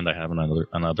Tomorrowland, I have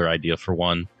another idea for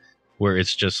one, where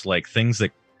it's just like things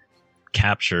that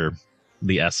capture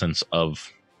the essence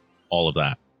of all of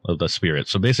that, of the spirit.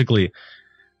 So basically,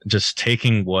 just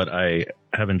taking what I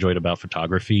have enjoyed about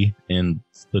photography in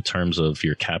the terms of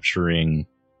you're capturing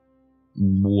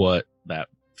what that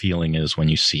feeling is when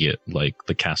you see it, like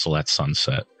the castle at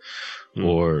sunset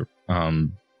or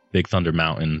Big Thunder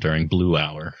Mountain during Blue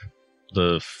Hour.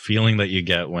 The feeling that you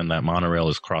get when that monorail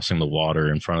is crossing the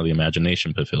water in front of the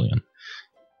Imagination Pavilion.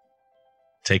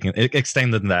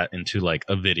 Extending that into like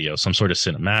a video, some sort of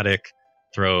cinematic,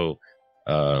 throw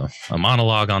a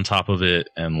monologue on top of it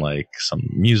and like some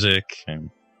music and,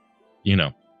 you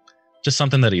know, just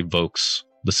something that evokes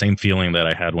the same feeling that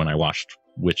I had when I watched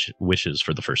Wishes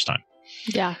for the first time.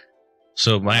 Yeah.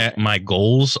 So my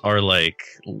goals are like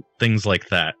things like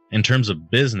that. In terms of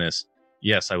business,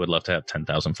 yes, I would love to have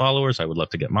 10,000 followers. I would love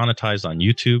to get monetized on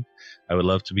YouTube. I would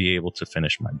love to be able to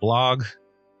finish my blog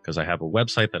because I have a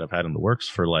website that I've had in the works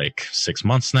for like 6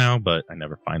 months now, but I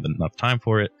never find enough time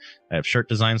for it. I have shirt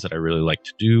designs that I really like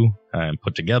to do and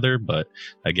put together. But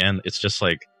again, it's just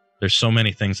like there's so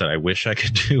many things that I wish I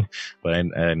could do, but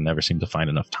I never seem to find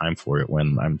enough time for it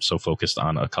when I'm so focused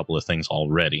on a couple of things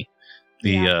already.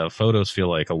 The photos feel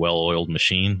like a well-oiled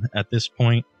machine at this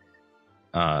point.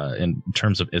 In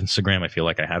terms of Instagram, I feel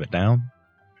like I have it down.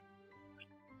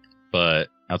 But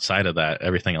outside of that,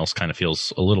 everything else kind of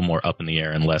feels a little more up in the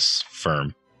air and less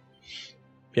firm.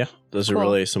 Yeah, those are Cool.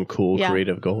 really some cool Yeah.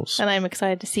 creative goals. And I'm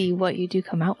excited to see what you do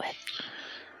come out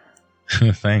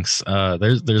with. Thanks.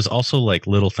 There's also like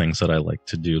little things that I like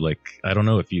to do. Like, I don't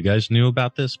know if you guys knew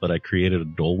about this, but I created a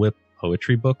Dole Whip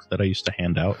poetry book that I used to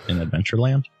hand out in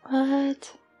Adventureland.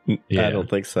 What? Yeah. I don't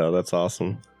think so. That's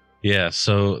awesome. Yeah,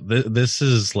 so this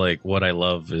is like what I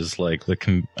love is like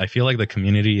I feel like the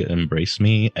community embraced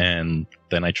me, and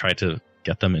then I try to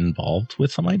get them involved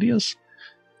with some ideas.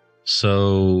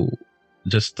 So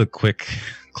just the quick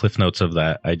cliff notes of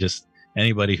that,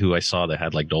 anybody who I saw that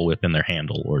had like Dole Whip in their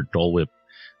handle or Dole Whip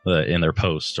in their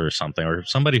post or something, or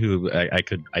somebody who I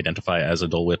could identify as a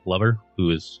Dole Whip lover,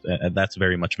 who is that's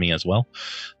very much me as well.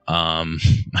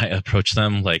 I approached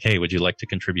them like, hey, would you like to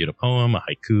contribute a poem, a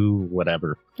haiku,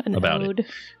 whatever An about ode, it?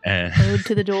 And ode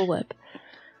to the Dole Whip.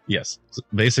 yes,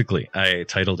 basically, I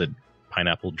titled it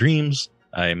Pineapple Dreams.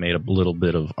 I made a little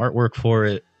bit of artwork for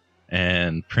it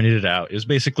and printed it out. It was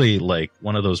basically like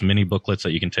one of those mini booklets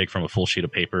that you can take from a full sheet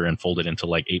of paper and fold it into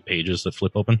like 8 pages that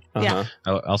flip open. Yeah.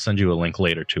 I'll send you a link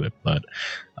later to it. But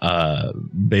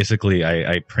basically,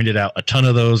 I printed out a ton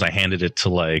of those. I handed it to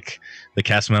like the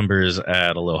cast members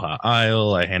at Aloha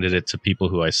Isle. I handed it to people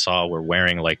who I saw were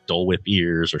wearing like Dole Whip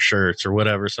ears or shirts or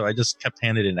whatever. So I just kept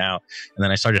handing it out. And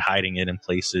then I started hiding it in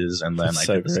places. And then That's I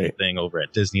so did the same great. thing over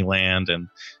at Disneyland. And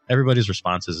everybody's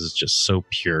responses is just so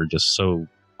pure, just so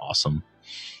awesome.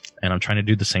 And I'm trying to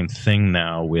do the same thing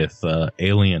now with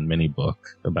Alien mini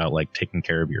book about like taking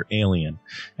care of your alien,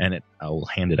 and I'll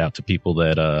hand it out to people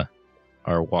that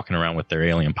are walking around with their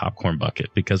alien popcorn bucket,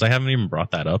 because I haven't even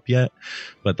brought that up yet,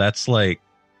 but that's like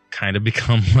kind of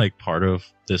become like part of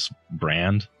this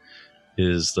brand,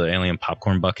 is the alien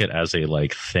popcorn bucket as a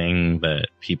like thing that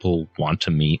people want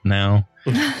to meet now.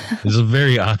 It's a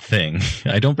very odd thing.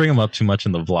 I don't bring him up too much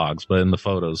in the vlogs, but in the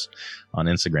photos on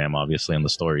Instagram, obviously, and the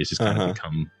stories, he's kind of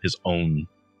become his own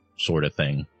sort of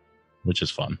thing, which is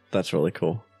fun. That's really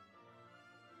cool.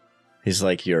 He's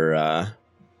like your,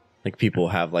 like people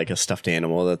have like a stuffed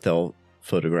animal that they'll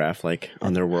photograph like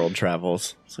on their world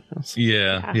travels. It's like, that's-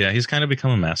 Yeah, he's kind of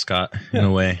become a mascot in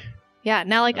a way. Yeah,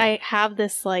 now like I have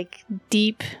this like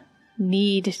deep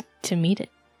need to meet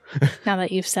it. Now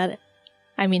that you've said it.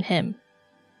 I mean him.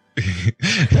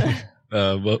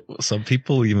 But some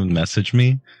people even message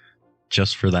me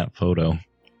just for that photo.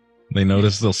 They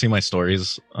notice, they'll see my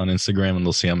stories on Instagram and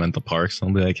they'll see I'm at the parks. And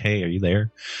I'll be like, hey, are you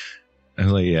there? I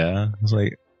was like, yeah. I was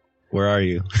like, where are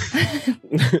you?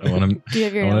 I want Do you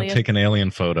have your to alien? take an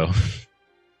alien photo.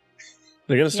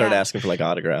 They're gonna start Yeah. asking for like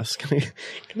autographs. Can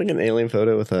I get an alien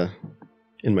photo with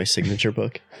in my signature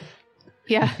book?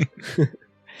 Yeah.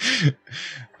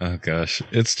 Oh gosh,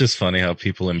 it's just funny how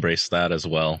people embrace that as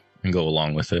well and go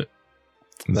along with it.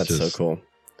 It's That's just- so cool.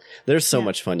 There's so Yeah.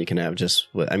 much fun you can have just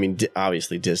with, I mean,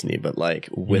 obviously Disney, but like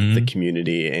with the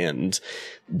community and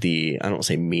the, I don't want to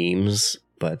say memes,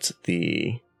 but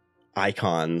the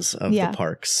icons of Yeah. the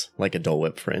parks, like a Dole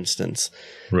Whip, for instance.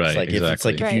 Right, It's like, exactly. if it's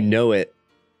like, if Right. you know it,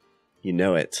 you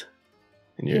know it.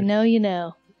 And you're, You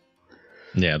know.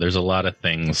 Yeah, there's a lot of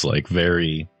things like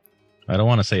very, I don't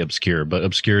want to say obscure, but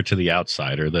obscure to the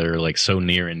outsider that are like so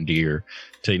near and dear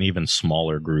to an even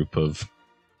smaller group of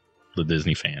the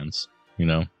Disney fans, you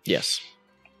know? yes.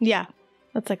 Yeah.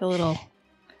 That's like a little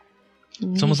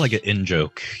It's almost like an in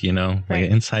joke, you know? Like Right.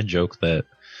 an inside joke that,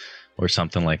 or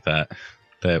something like that,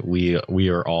 that we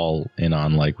are all in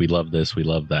on. Like, we love this, we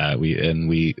love that.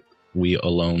 We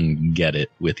alone get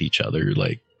it with each other.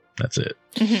 Like, that's it.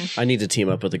 Mhm. I need to team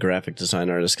up with a graphic design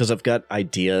artist because I've got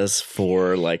ideas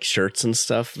for like shirts and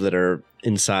stuff that are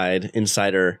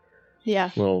insider Yeah.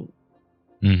 little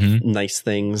Mm-hmm. nice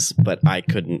things, but I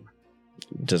couldn't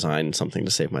design something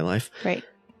to save my life. Right.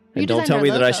 And You don't designed tell our me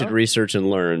that I logo. should research and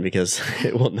learn because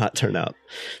it will not turn out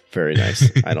very nice.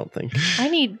 I don't think. I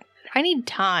need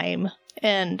time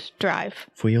and drive.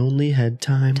 If we only had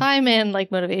time. Time and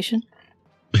like motivation.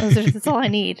 That's all I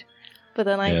need. But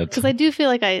then Yeah, because I do feel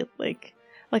like I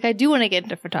do want to get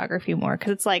into photography more,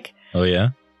 because it's like, Oh, yeah?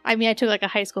 I mean, I took like a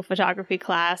high school photography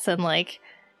class, and like,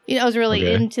 you know, I was really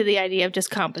Okay. into the idea of just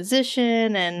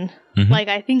composition, and Mhm. like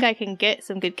I think I can get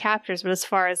some good captures, but as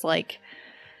far as like,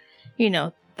 you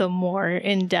know, the more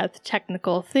in-depth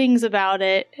technical things about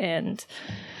it and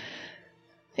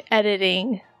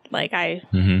editing, like I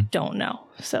Mm-hmm. don't know.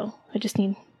 So I just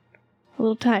need a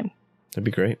little time. That'd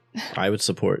be great. I would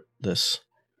support this.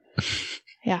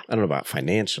 Yeah. I don't know about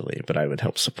financially, but I would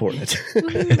help support it.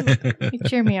 You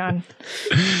cheer me on.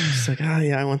 It's like, oh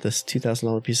yeah, I want this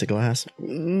 $2,000 piece of glass.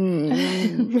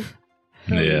 Mm.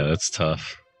 Yeah, that's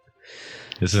tough.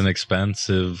 It's an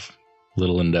expensive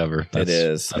little endeavor. It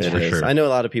is. That's It for is. sure. I know a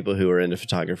lot of people who are into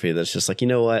photography that's just like, you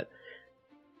know what?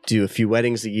 Do a few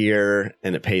weddings a year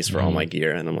and it pays for all Mhm. my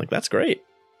gear. And I'm like, that's great.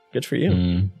 Good for you.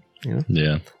 Mm. Yeah.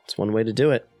 Yeah. It's one way to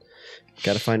do it.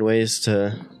 Got to find ways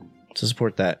to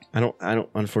support that. I don't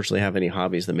unfortunately have any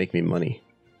hobbies that make me money,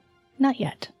 Not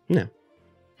yet.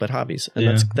 but hobbies. And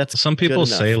Yeah. that's Some people good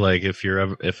enough. say like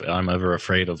if I'm ever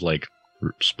afraid of like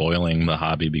spoiling the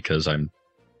hobby because I'm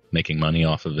making money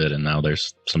off of it, and now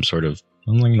there's some sort of,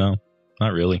 I'm like, no,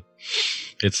 not really.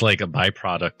 It's like a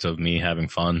byproduct of me having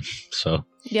fun. So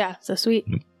Yeah, so sweet.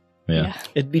 yeah.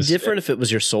 It'd be It's- different if it was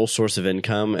your sole source of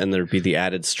income and there'd be the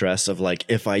added stress of like,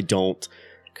 if I don't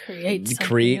create something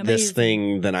create this amazing.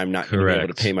 thing, then I'm not going to be able to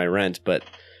Correct. pay my rent. But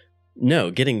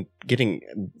no, getting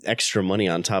extra money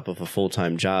on top of a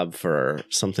full-time job for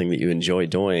something that you enjoy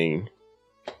doing,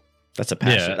 that's a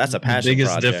passion. That's a passion. The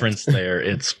biggest project. difference there,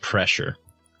 it's pressure.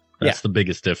 That's the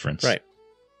biggest difference. Right.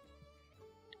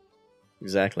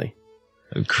 Exactly.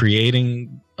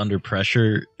 Creating under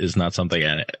pressure is not something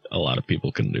a lot of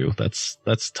people can do. That's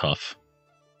tough.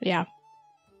 Yeah.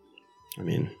 I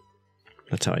mean,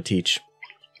 that's how I teach.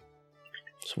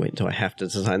 Just wait until I have to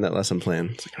design that lesson plan.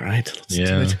 It's like, all right, let's do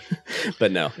it.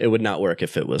 But no, it would not work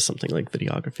if it was something like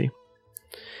videography.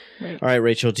 Right. All right,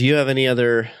 Rachel, do you have any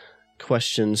other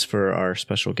questions for our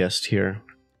special guest here?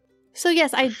 So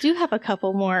yes, I do have a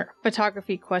couple more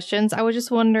photography questions. I was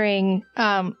just wondering,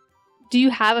 do you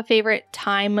have a favorite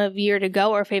time of year to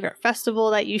go, or a favorite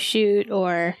festival that you shoot,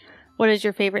 or what is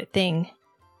your favorite thing?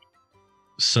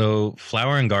 So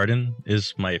Flower and Garden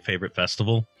is my favorite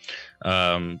festival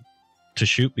to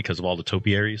shoot because of all the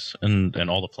topiaries and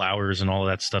all the flowers and all of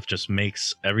that stuff. Just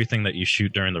makes everything that you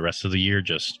shoot during the rest of the year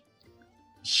just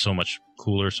so much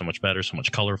cooler, so much better, so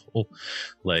much colorful.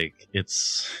 Like,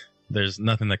 there's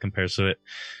nothing that compares to it.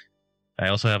 I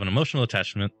also have an emotional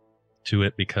attachment to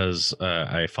it because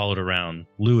I followed around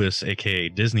Lewis, aka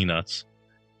Disney Nuts,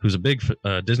 who's a big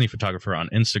Disney photographer on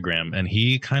Instagram, and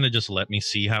he kind of just let me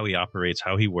see how he operates,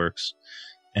 how he works.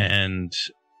 And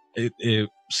it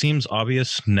seems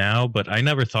obvious now, but I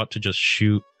never thought to just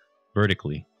shoot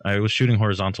vertically. I was shooting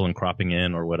horizontal and cropping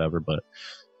in or whatever, but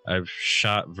I've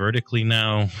shot vertically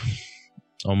now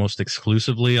almost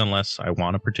exclusively unless I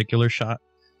want a particular shot.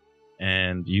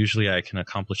 And usually I can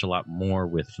accomplish a lot more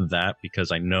with that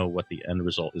because I know what the end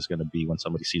result is going to be when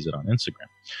somebody sees it on Instagram.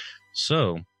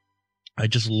 So I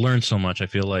just learned so much. I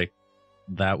feel like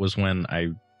that was when I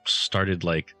started,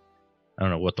 like, I don't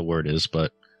know what the word is,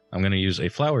 but I'm going to use a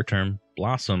flower term,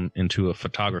 blossom into a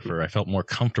photographer. I felt more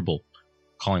comfortable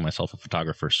calling myself a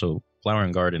photographer. So Flower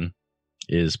and Garden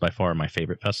is by far my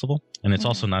favorite festival. And it's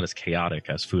also not as chaotic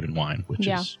as Food and Wine, which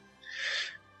is,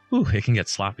 it can get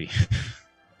sloppy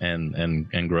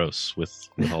and gross with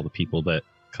all the people that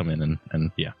come in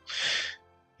and yeah,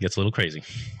 it gets a little crazy.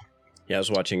 Yeah, I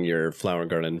was watching your Flower and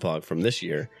Garden vlog from this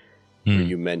year. Where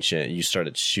you mentioned you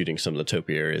started shooting some of the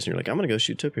topiaries, and you're like, I'm going to go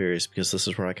shoot topiaries because this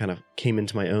is where I kind of came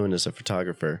into my own as a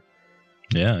photographer.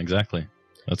 Yeah, exactly.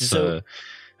 That's So-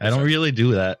 I don't really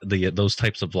do those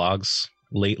types of vlogs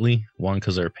lately. One,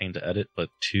 because they're a pain to edit, but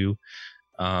two,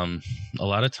 a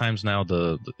lot of times now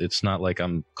it's not like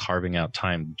I'm carving out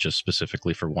time just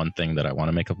specifically for one thing that I want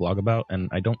to make a vlog about, and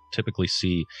I don't typically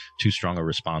see too strong a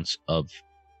response of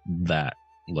that,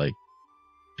 like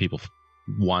people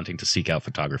wanting to seek out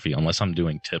photography unless I'm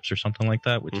doing tips or something like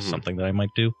that, which is something that I might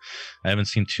do. I haven't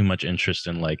seen too much interest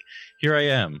in, like, here I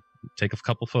am, take a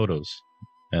couple photos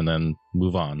and then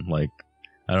move on. Like,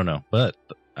 I don't know, but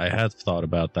I have thought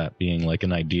about that being like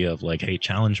an idea of like, hey,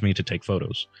 challenge me to take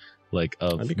photos, like,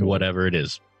 of That'd be cool. whatever it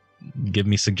is. Give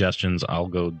me suggestions, I'll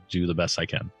go do the best I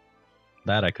can.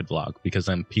 That I could vlog, because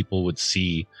then people would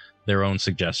see their own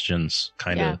suggestions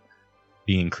kind of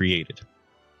being created.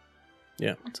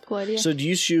 Yeah. That's a cool idea. So do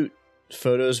you shoot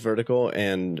photos vertical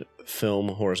and film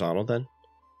horizontal then?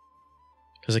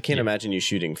 Because I can't Yeah. imagine you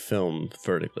shooting film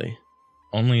vertically.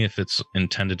 Only if it's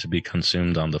intended to be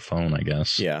consumed on the phone, I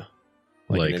guess. Yeah.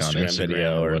 Like an on Instagram Instagram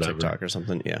video or or whatever. TikTok or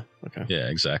something. Yeah. Okay. Yeah,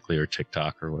 exactly. Or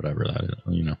TikTok or whatever that is,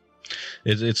 you know.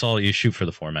 It's all you shoot for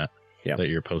the format that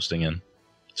you're posting in.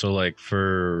 So like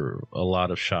for a lot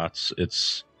of shots,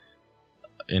 it's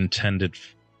intended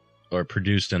or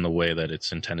produced in the way that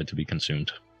it's intended to be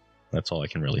consumed. That's all I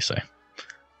can really say.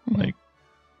 Like,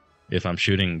 if I'm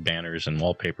shooting banners and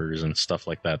wallpapers and stuff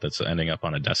like that that's ending up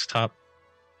on a desktop,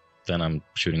 then I'm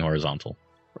shooting horizontal.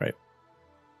 Right.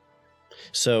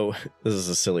 So this is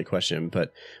a silly question,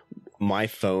 but my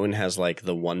phone has like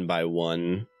the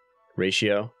 1:1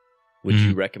 ratio. Would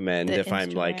you recommend The if I'm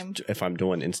like, Instagram. if I'm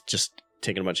doing just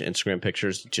taking a bunch of Instagram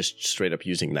pictures, just straight up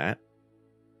using that?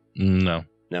 No.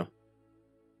 No.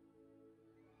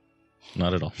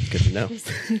 Not at all. Good to know.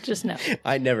 Just no.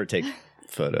 I never take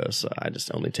photos. So I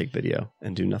just only take video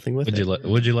and do nothing with it.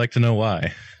 Would you like to know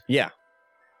why? Yeah.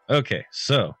 Okay,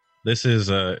 so this is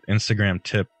a Instagram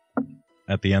tip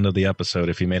at the end of the episode.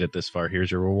 If you made it this far,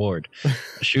 here's your reward.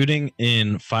 Shooting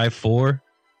in 5:4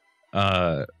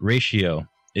 ratio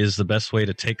is the best way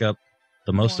to take up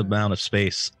the most More. amount of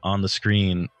space on the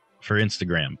screen for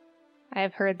Instagram. I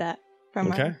have heard that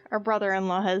from Okay. our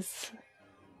brother-in-law has.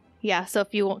 Yeah, so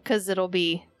if you want, because it'll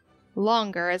be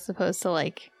longer as opposed to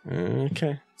like,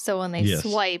 Okay. so when they Yes.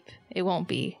 swipe, it won't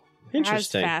be as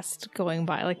Interesting. fast going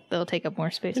by. Like they'll take up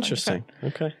more space. on your Interesting. phone.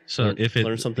 Okay. So if it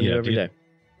learn something yeah, new if every you- day.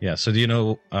 Yeah. So do you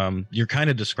know? You're kind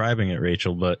of describing it,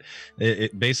 Rachel, but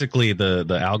it basically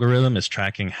the algorithm is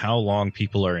tracking how long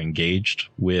people are engaged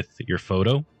with your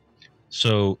photo.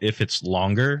 So if it's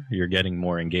longer, you're getting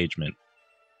more engagement.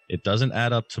 It doesn't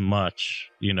add up to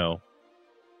much. You know,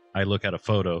 I look at a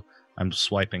photo, I'm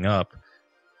swiping up,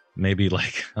 maybe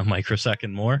like a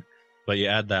microsecond more, but you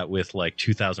add that with like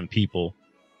 2,000 people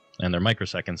and their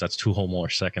microseconds, that's 2 whole more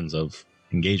seconds of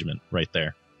engagement right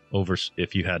there. Over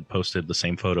if you had posted the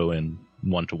same photo in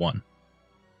 1-to-1.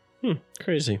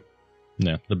 Crazy.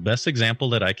 Yeah. The best example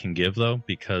that I can give, though,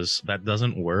 because that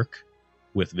doesn't work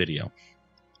with video,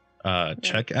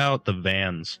 check out the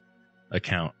Vans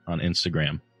account on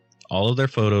Instagram. All of their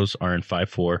photos are in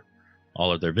 5:4.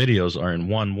 All of their videos are in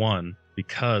 1:1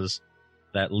 because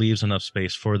that leaves enough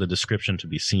space for the description to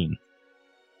be seen.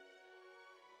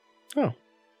 Oh,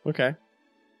 okay.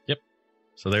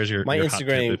 So there's your my your hot tip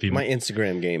Instagram. if you- My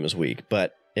Instagram game is weak,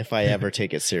 but if I ever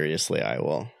take it seriously, I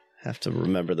will have to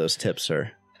remember those tips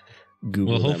or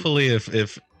Google Well, them. hopefully,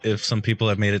 if some people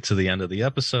have made it to the end of the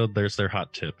episode, there's their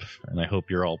hot tip, and I hope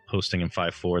you're all posting in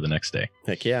 5:4 the next day.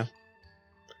 Heck yeah.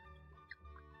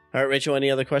 All right, Rachel.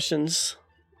 Any other questions?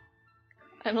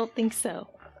 I don't think so.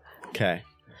 Okay.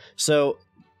 So,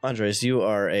 Andres, you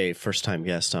are a first-time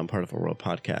guest on Part of a World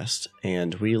podcast,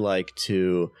 and we like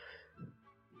to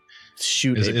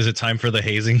shoot. Is it time for the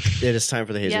hazing? It is time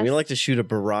for the hazing. Yes. We like to shoot a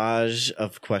barrage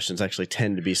of questions, actually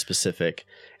tend to be specific,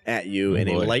 at you in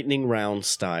a boy. lightning round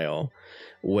style,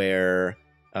 where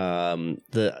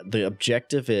the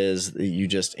objective is that you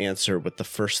just answer with the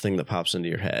first thing that pops into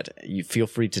your head. You feel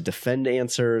free to defend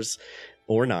answers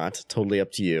or not, totally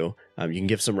up to you. You can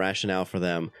give some rationale for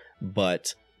them,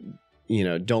 but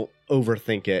don't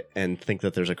overthink it and think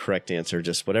that there's a correct answer.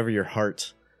 Just whatever your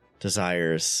heart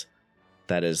desires.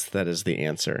 That is the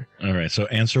answer. All right, so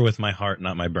answer with my heart,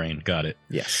 not my brain. Got it.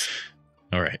 Yes.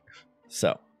 All right.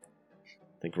 So,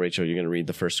 I think, Rachel, you're going to read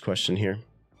the first question here.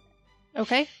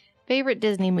 Okay. Favorite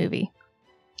Disney movie?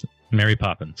 Mary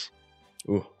Poppins.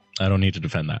 Ooh, I don't need to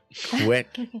defend that. quick.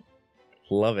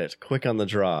 Love it. Quick on the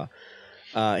draw.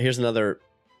 Here's another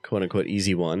quote-unquote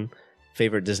easy one.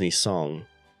 Favorite Disney song?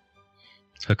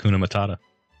 Hakuna Matata.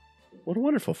 What a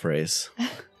wonderful phrase.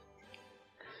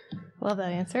 Love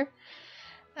that answer.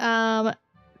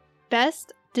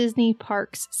 Best Disney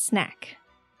parks snack?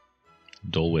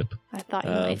 Dole Whip. I thought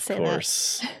you might Of say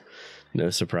course. No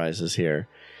surprises here.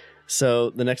 So,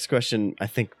 the next question, I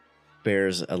think,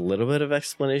 bears a little bit of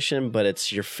explanation, but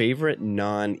it's your favorite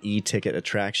non-e-ticket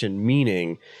attraction,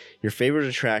 meaning your favorite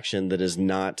attraction that is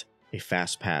not a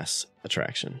fast pass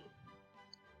attraction.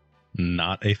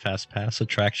 Not a fast pass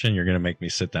attraction. You're going to make me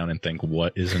sit down and think,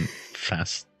 what isn't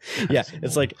fast? Yeah,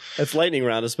 it's like, it's lightning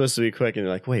round. It's supposed to be quick, and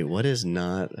you're like, wait, what is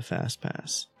not a fast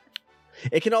pass?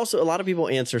 It can also, a lot of people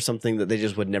answer something that they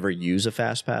just would never use a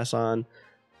fast pass on,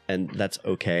 and that's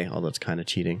okay, although it's kind of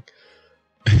cheating.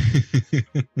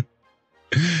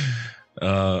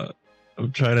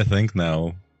 I'm trying to think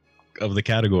now of the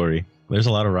category. There's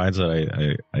a lot of rides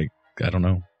that I don't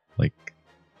know. Like,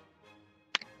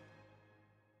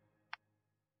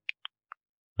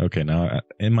 okay, now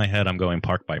in my head I'm going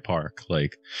park by park.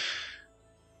 Like,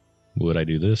 would I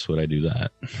do this? Would I do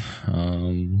that?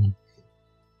 It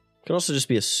could also just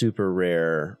be a super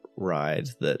rare ride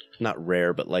that, not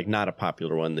rare, but like not a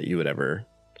popular one that you would ever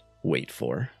wait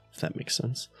for, if that makes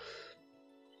sense.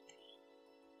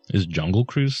 Is Jungle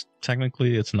Cruise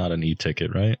technically? It's not an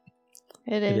e-ticket, right?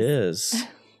 It It is. is.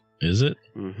 Is it?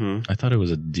 Mm-hmm. I thought it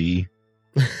was a D.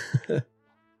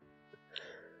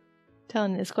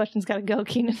 Telling you, this question's got to go,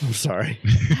 Keenan. I'm sorry.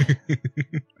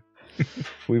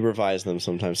 We revise them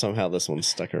sometimes. Somehow this one's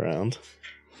stuck around.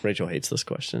 Rachel hates this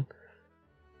question.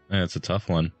 Yeah, it's a tough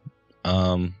one.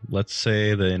 Let's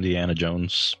say the Indiana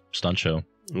Jones stunt show.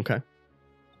 Okay.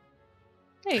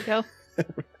 There you go.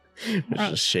 She's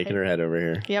just shaking her head over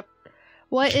here. Yep.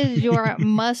 What is your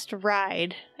must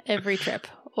ride every trip,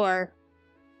 or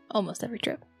almost every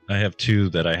trip? I have two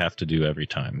that I have to do every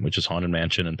time, which is Haunted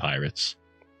Mansion and Pirates.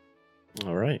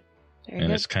 All right. Very And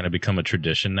good. it's kind of become a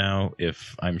tradition now.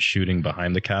 If I'm shooting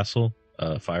behind the castle,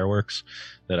 fireworks,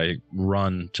 that I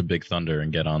run to Big Thunder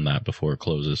and get on that before it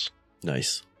closes.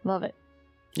 Nice. Love it.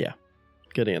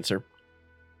 Good answer.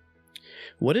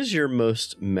 What is your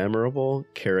most memorable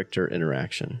character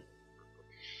interaction?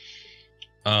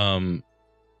 I'll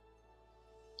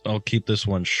keep this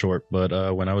one short,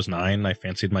 but when I was 9, I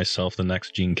fancied myself the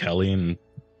next Gene Kelly and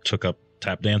took up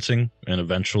tap dancing. And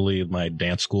eventually my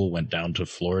dance school went down to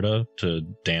Florida to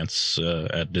dance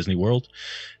at Disney World.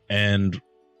 And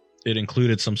it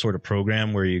included some sort of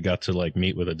program where you got to like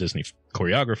meet with a Disney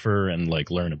choreographer and like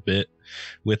learn a bit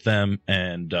with them.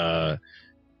 And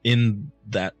in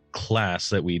that class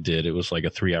that we did, it was like a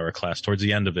 3-hour class. Towards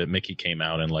the end of it, Mickey came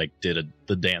out and like did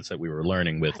the dance that we were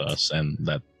learning with us, and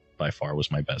that by far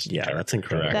was my best. Yeah, that's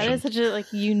incredible. That is such a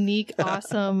like unique,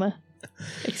 awesome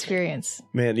experience.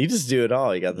 Man, you just do it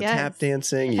all. You got the Yes. tap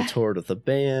dancing. You toured with the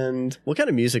band. What kind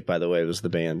of music, by the way, was the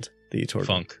band that you toured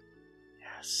Funk. with?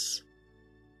 Yes.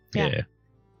 Yeah. Yeah.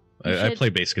 You I should- play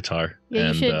bass guitar. Yeah, you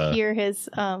and, should hear his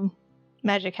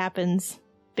Magic Happens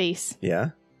bass.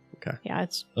 Yeah. Yeah,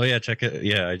 it's Oh yeah, check it.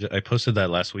 Yeah, I posted that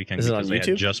last weekend. Is it on because they had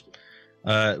YouTube? Just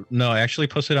no, I actually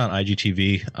posted it on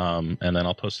IGTV, and then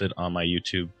I'll post it on my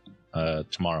YouTube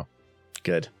tomorrow.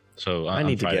 Good. So I on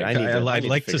need to Friday. get- I need to- I need to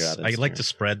like figure out I like Instagram. to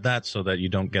spread that so that you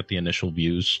don't get the initial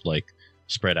views like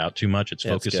spread out too much. It's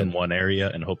Yeah, it's focused in good. one area,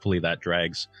 and hopefully that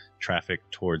drags traffic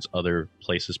towards other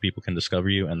places people can discover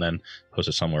you, and then post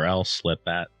it somewhere else. Let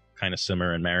that kind of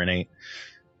simmer and marinate.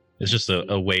 It's just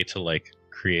a way to like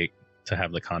create to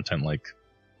have the content like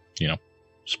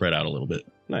spread out a little bit.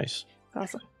 Nice.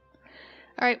 awesome.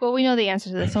 All right, well, we know the answer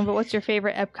to this one, but what's your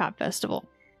favorite Epcot festival?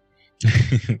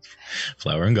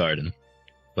 Flower and Garden.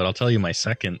 But I'll tell you, my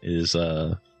second is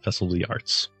Festival of the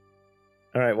Arts.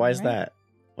 All right. Why is All right. that?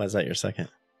 Why is that your second?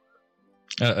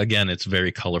 Again, it's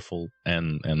very colorful,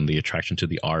 and the attraction to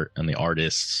the art and the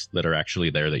artists that are actually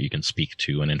there that you can speak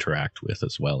to and interact with,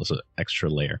 as well as an extra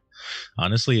layer.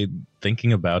 Honestly,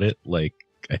 thinking about it, like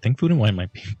I think Food and Wine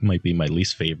might be my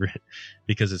least favorite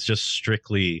because it's just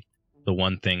strictly the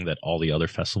one thing that all the other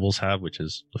festivals have, which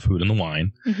is the food and the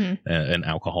wine Mm-hmm. and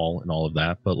alcohol and all of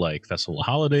that. But like Festival of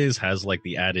Holidays has like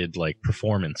the added like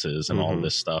performances and all Mhm. of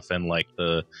this stuff, and like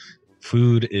the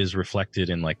food is reflected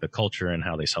in like the culture and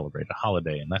how they celebrate a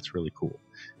holiday, and that's really cool.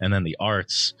 And then the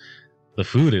arts, the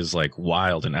food is like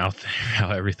wild and out there,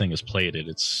 how everything is plated.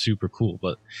 It's super cool.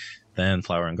 But then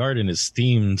Flower and Garden is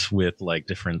themed with like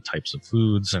different types of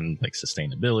foods and like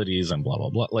sustainabilities and blah blah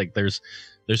blah. Like there's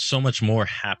so much more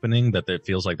happening that it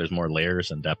feels like there's more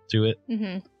layers and depth to it.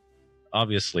 Mm-hmm.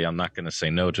 Obviously, I'm not going to say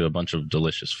no to a bunch of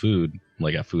delicious food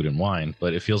like at Food and Wine,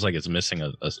 but it feels like it's missing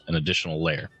an additional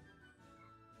layer.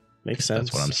 Makes sense.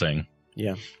 That's what I'm saying.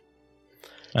 Yeah.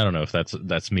 I don't know if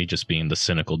that's me just being the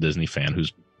cynical Disney fan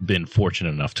who's been fortunate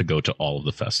enough to go to all of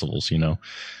the festivals, you know?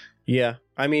 Yeah.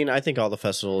 I mean, I think all the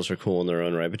festivals are cool in their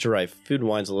own right, but you're right. Food and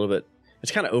Wine's a little bit,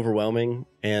 it's kind of overwhelming,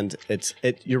 and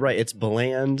you're right. It's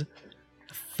bland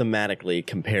thematically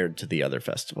compared to the other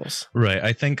festivals. Right.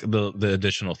 I think the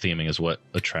additional theming is what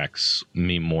attracts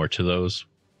me more to those.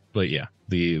 But yeah,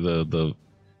 the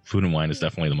Food and Wine is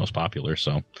definitely the most popular,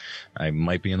 so I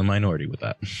might be in the minority with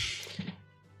that.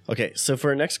 Okay, so for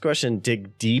our next question,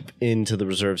 dig deep into the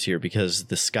reserves here because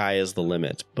the sky is the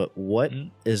limit. But what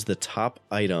is the top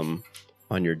item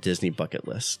on your Disney bucket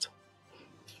list?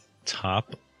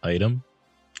 Top item.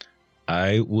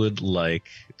 I would like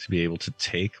to be able to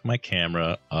take my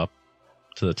camera up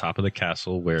to the top of the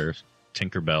castle where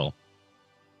Tinkerbell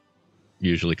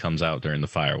usually comes out during the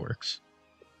fireworks.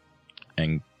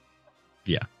 And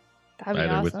yeah, That'd be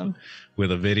Either with- awesome.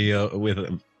 with a video,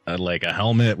 with like a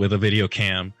helmet with a video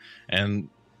cam, and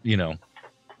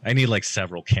I need like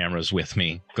several cameras with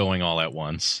me going all at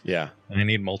once, Yeah. and I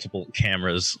need multiple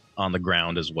cameras on the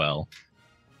ground as well.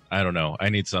 I don't know, I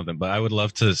need something, but I would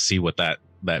love to see what that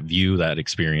view, that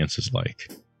experience is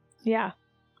like. Yeah.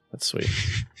 That's sweet.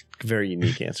 Very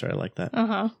unique answer. I like that.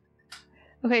 Uh-huh.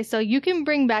 Okay, so you can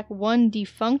bring back one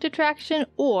defunct attraction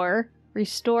or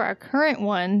restore a current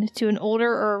one to an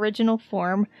older or original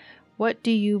form. What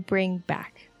do you bring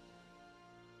back?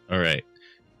 All right,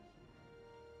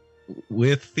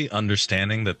 with the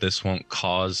understanding that this won't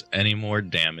cause any more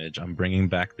damage, I'm bringing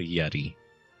back the Yeti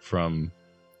from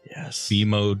Yes. B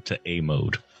mode to A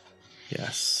mode.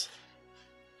 Yes.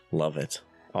 Love it.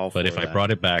 All But for if I that. brought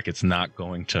it back, it's not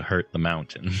going to hurt the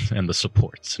mountain and the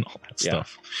supports and all that Yeah.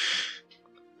 stuff.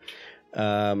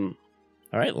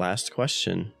 All right, last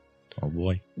question. Oh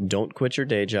boy. Don't quit your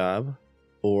day job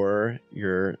or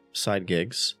your side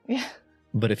gigs. Yeah.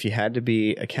 But if you had to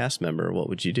be a cast member, what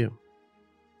would you do?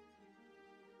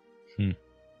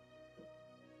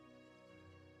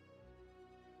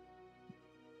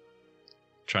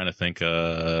 Trying to think.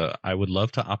 I would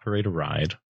love to operate a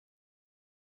ride,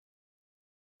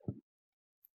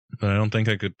 but I don't think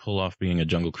I could pull off being a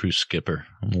Jungle Cruise skipper.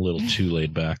 I'm a little too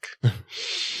laid back.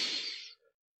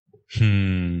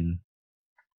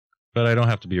 But I don't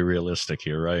have to be realistic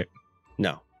here, right?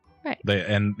 No.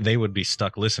 They would be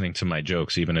stuck listening to my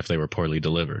jokes even if they were poorly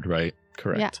delivered, right?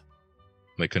 Correct. Yeah.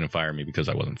 They couldn't fire me because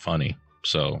I wasn't funny.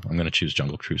 So I'm going to choose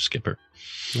Jungle Cruise skipper.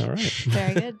 All right.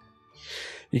 Very good.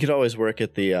 You could always work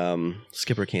at the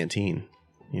Skipper Canteen,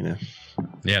 you know.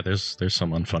 Yeah, there's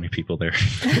some unfunny people there.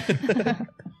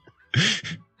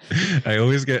 I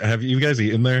always get. Have you guys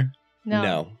eaten there?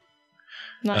 No.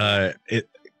 Not It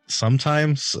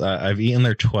sometimes I've eaten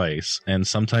there twice, and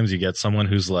sometimes you get someone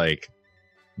who's like,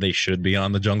 they should be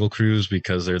on the Jungle Cruise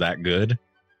because they're that good,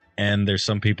 and there's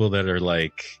some people that are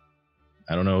like,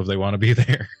 I don't know if they want to be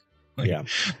there. Like, Yeah.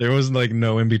 there was like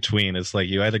no in between. It's like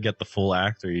you either get the full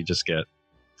act or you just get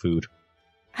food.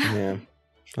 Yeah.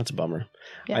 That's a bummer.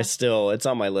 Yeah. It's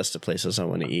on my list of places I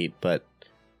want to eat, but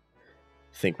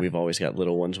I think we've always got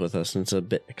little ones with us, and it's a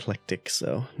bit eclectic,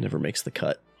 so never makes the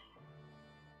cut.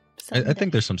 I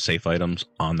think there's some safe items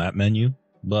on that menu,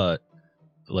 but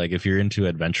like if you're into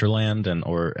Adventureland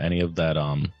or any of that,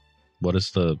 what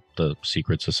is the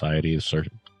secret societies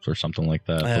or something like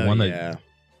that? The one that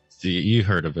you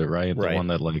heard of it, right? The one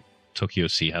that like Tokyo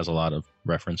Sea has a lot of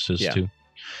references to.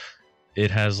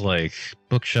 It has like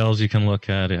bookshelves you can look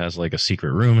at. It has like a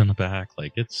secret room in the back.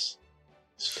 Like it's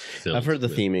filled I've heard the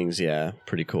with- themings. Yeah,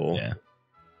 pretty cool. Yeah.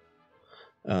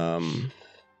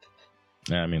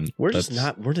 I mean, We're just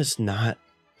not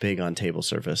big on table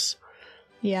service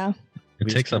Yeah. It we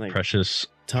just takes up kinda- precious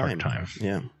time. park time.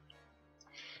 Yeah.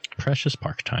 Precious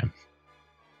park time.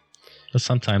 But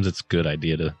sometimes it's a good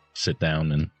idea to sit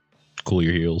down and cool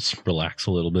your heels, relax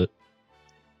a little bit.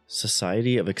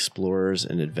 Society of Explorers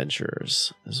and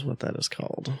Adventurers is what that is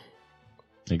called.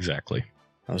 Exactly.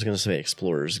 I was going to say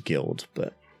Explorers Guild,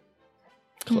 but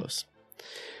close.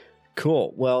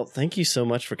 Cool. Well, thank you so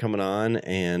much for coming on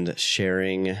and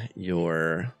sharing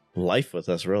your life with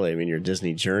us, really. I mean, your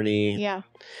Disney journey, Yeah.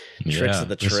 tricks of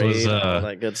the this trade, was, all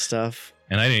that good stuff.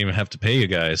 and I didn't even have to pay you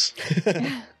guys.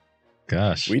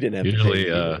 Gosh. We didn't have to usually, pay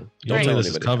you either. Don't usually tell this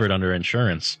is anybody. covered under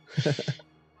insurance.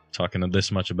 Talking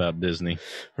this much about Disney.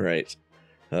 Right.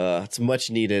 It's much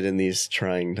needed in these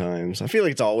trying times. I feel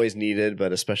like it's always needed,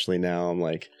 but especially now, I'm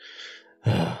like,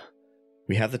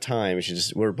 we have the time.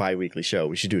 We're a bi-weekly show.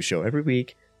 We should do a show every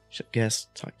week. Should have guests,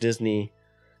 talk Disney,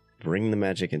 bring the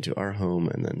magic into our home,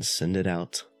 and then send it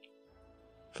out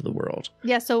for the world.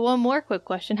 Yeah, so one more quick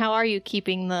question. How are you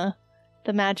keeping the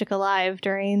magic alive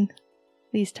during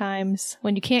these times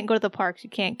when you can't go to the parks, you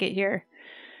can't get your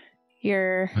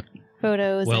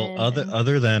photos? Well,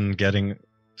 other than getting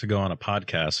to go on a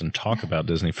podcast and talk about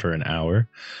Disney for an hour,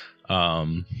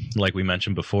 like we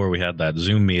mentioned before, we had that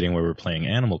Zoom meeting where we were playing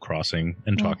Animal Crossing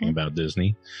and talking about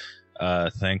Disney.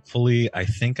 Thankfully, I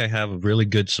think I have a really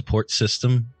good support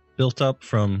system built up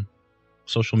from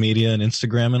social media and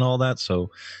Instagram and all that,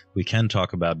 so we can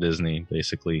talk about Disney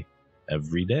basically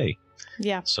every day.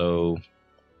 Yeah. So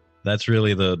that's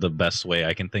really the best way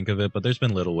I can think of it, but there's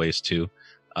been little ways too.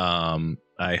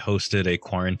 I hosted a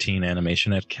quarantine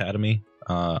animation academy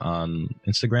on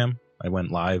Instagram. I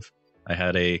went live. I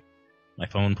had my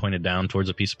phone pointed down towards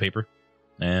a piece of paper,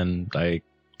 and I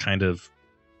kind of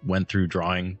went through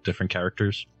drawing different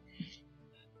characters.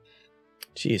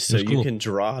 Jeez, so was you cool. can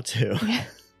draw too. Yeah.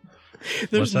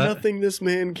 There's What's that? nothing this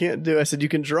man can't do. I said you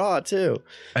can draw too.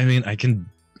 I mean, I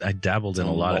dabbled in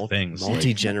a lot of things. like-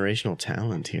 Multi-generational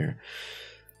talent here.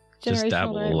 Just Generational,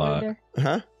 dabble the a right lot. word there?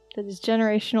 Huh? Is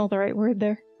generational the right word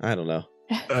there? I don't know.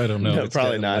 I don't know. No, It's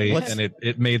probably getting not. late, What's- and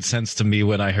it made sense to me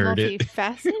when I heard it.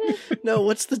 Multifaceted? No,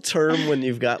 what's the term when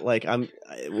you've got like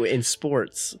in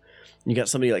sports, you got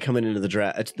somebody like coming into the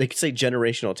draft. They could say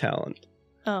generational talent,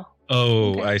 Oh.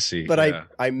 Oh, Okay. I see. but Yeah.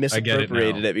 I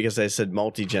misappropriated now. it because I said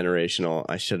multi-generational.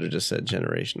 I should have just said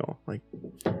generational. Like,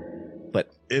 but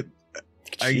I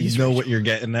Jeez, know Rachel. what you're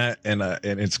getting at, and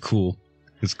it's cool.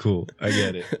 It's cool. I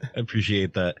get it. I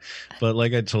appreciate that. But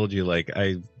like I told you, like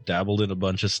I dabbled in a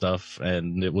bunch of stuff,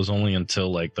 and it was only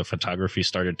until like the photography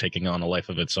started taking on a life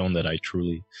of its own that I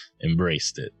truly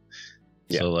embraced it.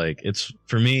 Yeah. So like it's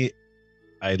for me,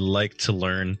 I like to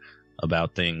learn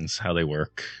about things, how they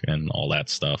work, and all that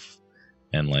stuff,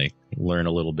 and like learn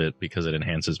a little bit because it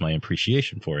enhances my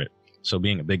appreciation for it. So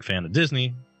being a big fan of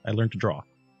Disney, I learned to draw.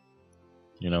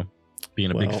 You know, being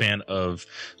a big Well- fan of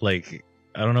like,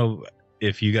 I don't know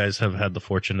if you guys have had the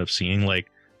fortune of seeing like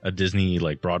a Disney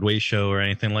like Broadway show or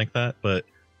anything like that, but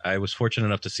I was fortunate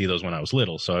enough to see those when I was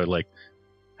little. So I like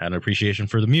had an appreciation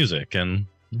for the music, and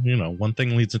you know, one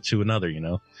thing leads it to another, you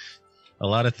know. A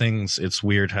lot of things, it's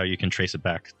weird how you can trace it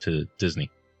back to Disney,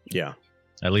 yeah,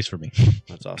 at least for me.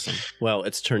 that's awesome. Well,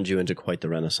 it's turned you into quite the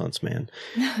Renaissance man.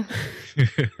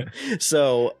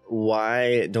 So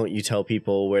why don't you tell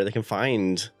people where they can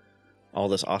find all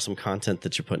this awesome content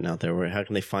that you're putting out there? How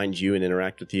can they find you and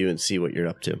interact with you and see what you're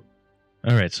up to?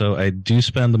 All right, so I do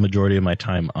spend the majority of my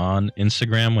time on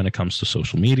Instagram when it comes to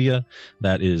social media.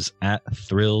 That is at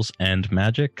Thrills and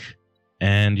Magic,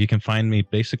 and you can find me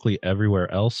basically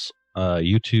everywhere else,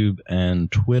 YouTube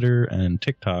and Twitter and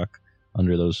TikTok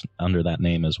under that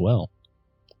name as well.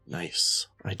 Nice.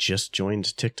 I just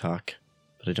joined TikTok,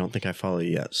 but I don't think I follow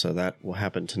you yet, so that will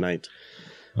happen tonight.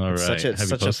 All right. Have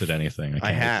you posted anything?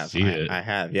 I have. I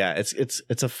have. Yeah,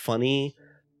 it's a funny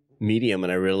medium,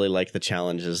 and I really like the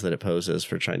challenges that it poses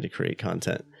for trying to create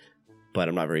content, but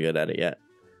I'm not very good at it yet.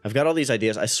 I've got all these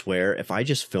ideas. I swear, if I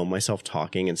just film myself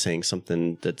talking and saying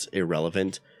something that's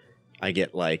irrelevant, I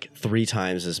get like 3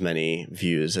 times as many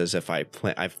views as if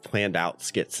I've planned out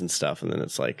skits and stuff, and then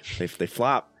it's like they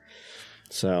flop.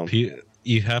 So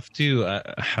you have to.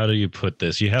 How do you put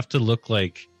this? You have to look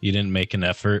like you didn't make an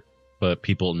effort, but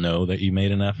people know that you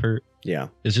made an effort. Yeah,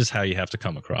 it's just how you have to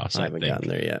come across. I haven't gotten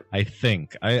there yet. I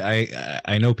think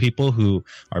I know people who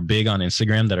are big on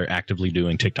Instagram that are actively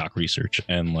doing TikTok research,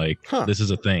 and like this is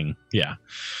a thing. Yeah,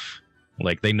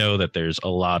 like they know that there's a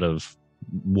lot of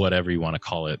whatever you want to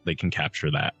call it. They can capture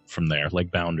that from there.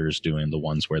 Like Bounder's doing the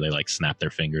ones where they like snap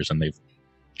their fingers and they've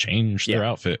changed their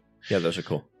outfit. Yeah, those are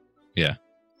cool. Yeah,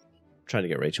 I'm trying to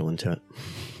get Rachel into it.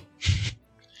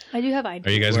 I do have ideas.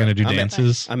 Are you guys going to do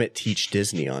dances? I'm at Teach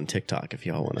Disney on TikTok if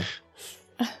y'all want to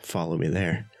follow me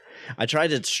there. I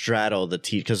tried to straddle the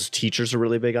because teachers are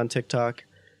really big on TikTok.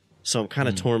 So I'm kind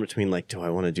of torn between like, do I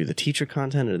want to do the teacher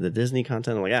content or the Disney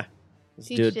content? I'm like, let's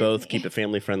do it both. Keep it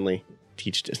family friendly.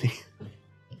 Teach Disney.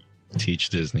 Teach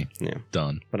Disney. Yeah.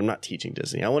 Done. But I'm not teaching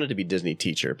Disney. I wanted to be Disney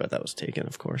teacher, but that was taken,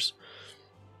 of course.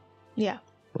 Yeah.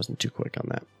 Wasn't too quick on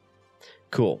that.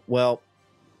 Cool. Well,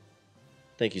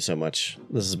 thank you so much.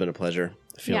 This has been a pleasure.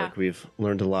 I feel like we've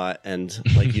learned a lot. And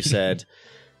like you said,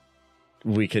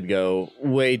 we could go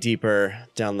way deeper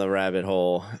down the rabbit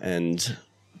hole and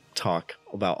talk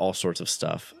about all sorts of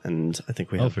stuff. And I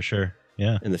think we have, for sure.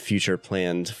 Yeah. in the future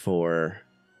planned for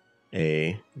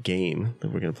a game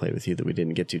that we're going to play with you that we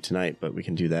didn't get to tonight, but we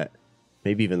can do that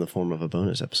maybe even in the form of a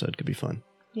bonus episode. Could be fun.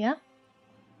 Yeah.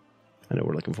 I know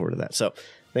we're looking forward to that. So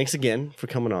thanks again for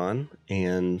coming on,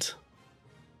 and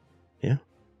yeah.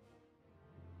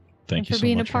 Thank you for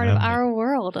being a part of our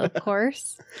world, of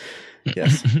course.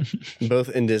 Yes. Both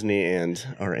in Disney and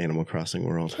our Animal Crossing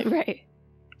world. Right.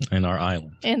 And our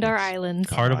island. And our islands.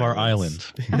 Part of our island.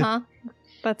 Uh-huh.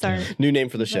 That's our new name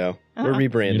for the show. We're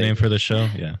rebranding. New name for the show,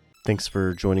 yeah. Thanks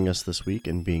for joining us this week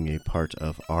and being a part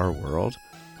of our world.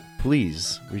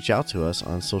 Please reach out to us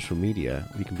on social media.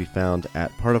 We can be found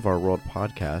at Part of Our World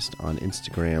Podcast on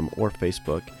Instagram or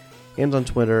Facebook, and on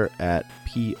Twitter at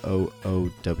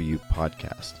POOW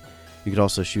Podcast. You could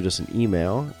also shoot us an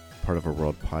email,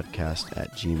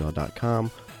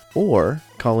 partofourworldpodcast@gmail.com, or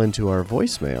call into our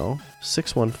voicemail,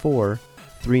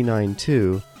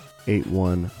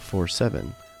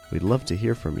 614-392-8147. We'd love to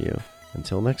hear from you.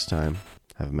 Until next time,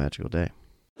 have a magical day.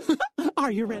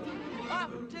 Are you ready? Up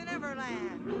to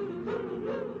Neverland.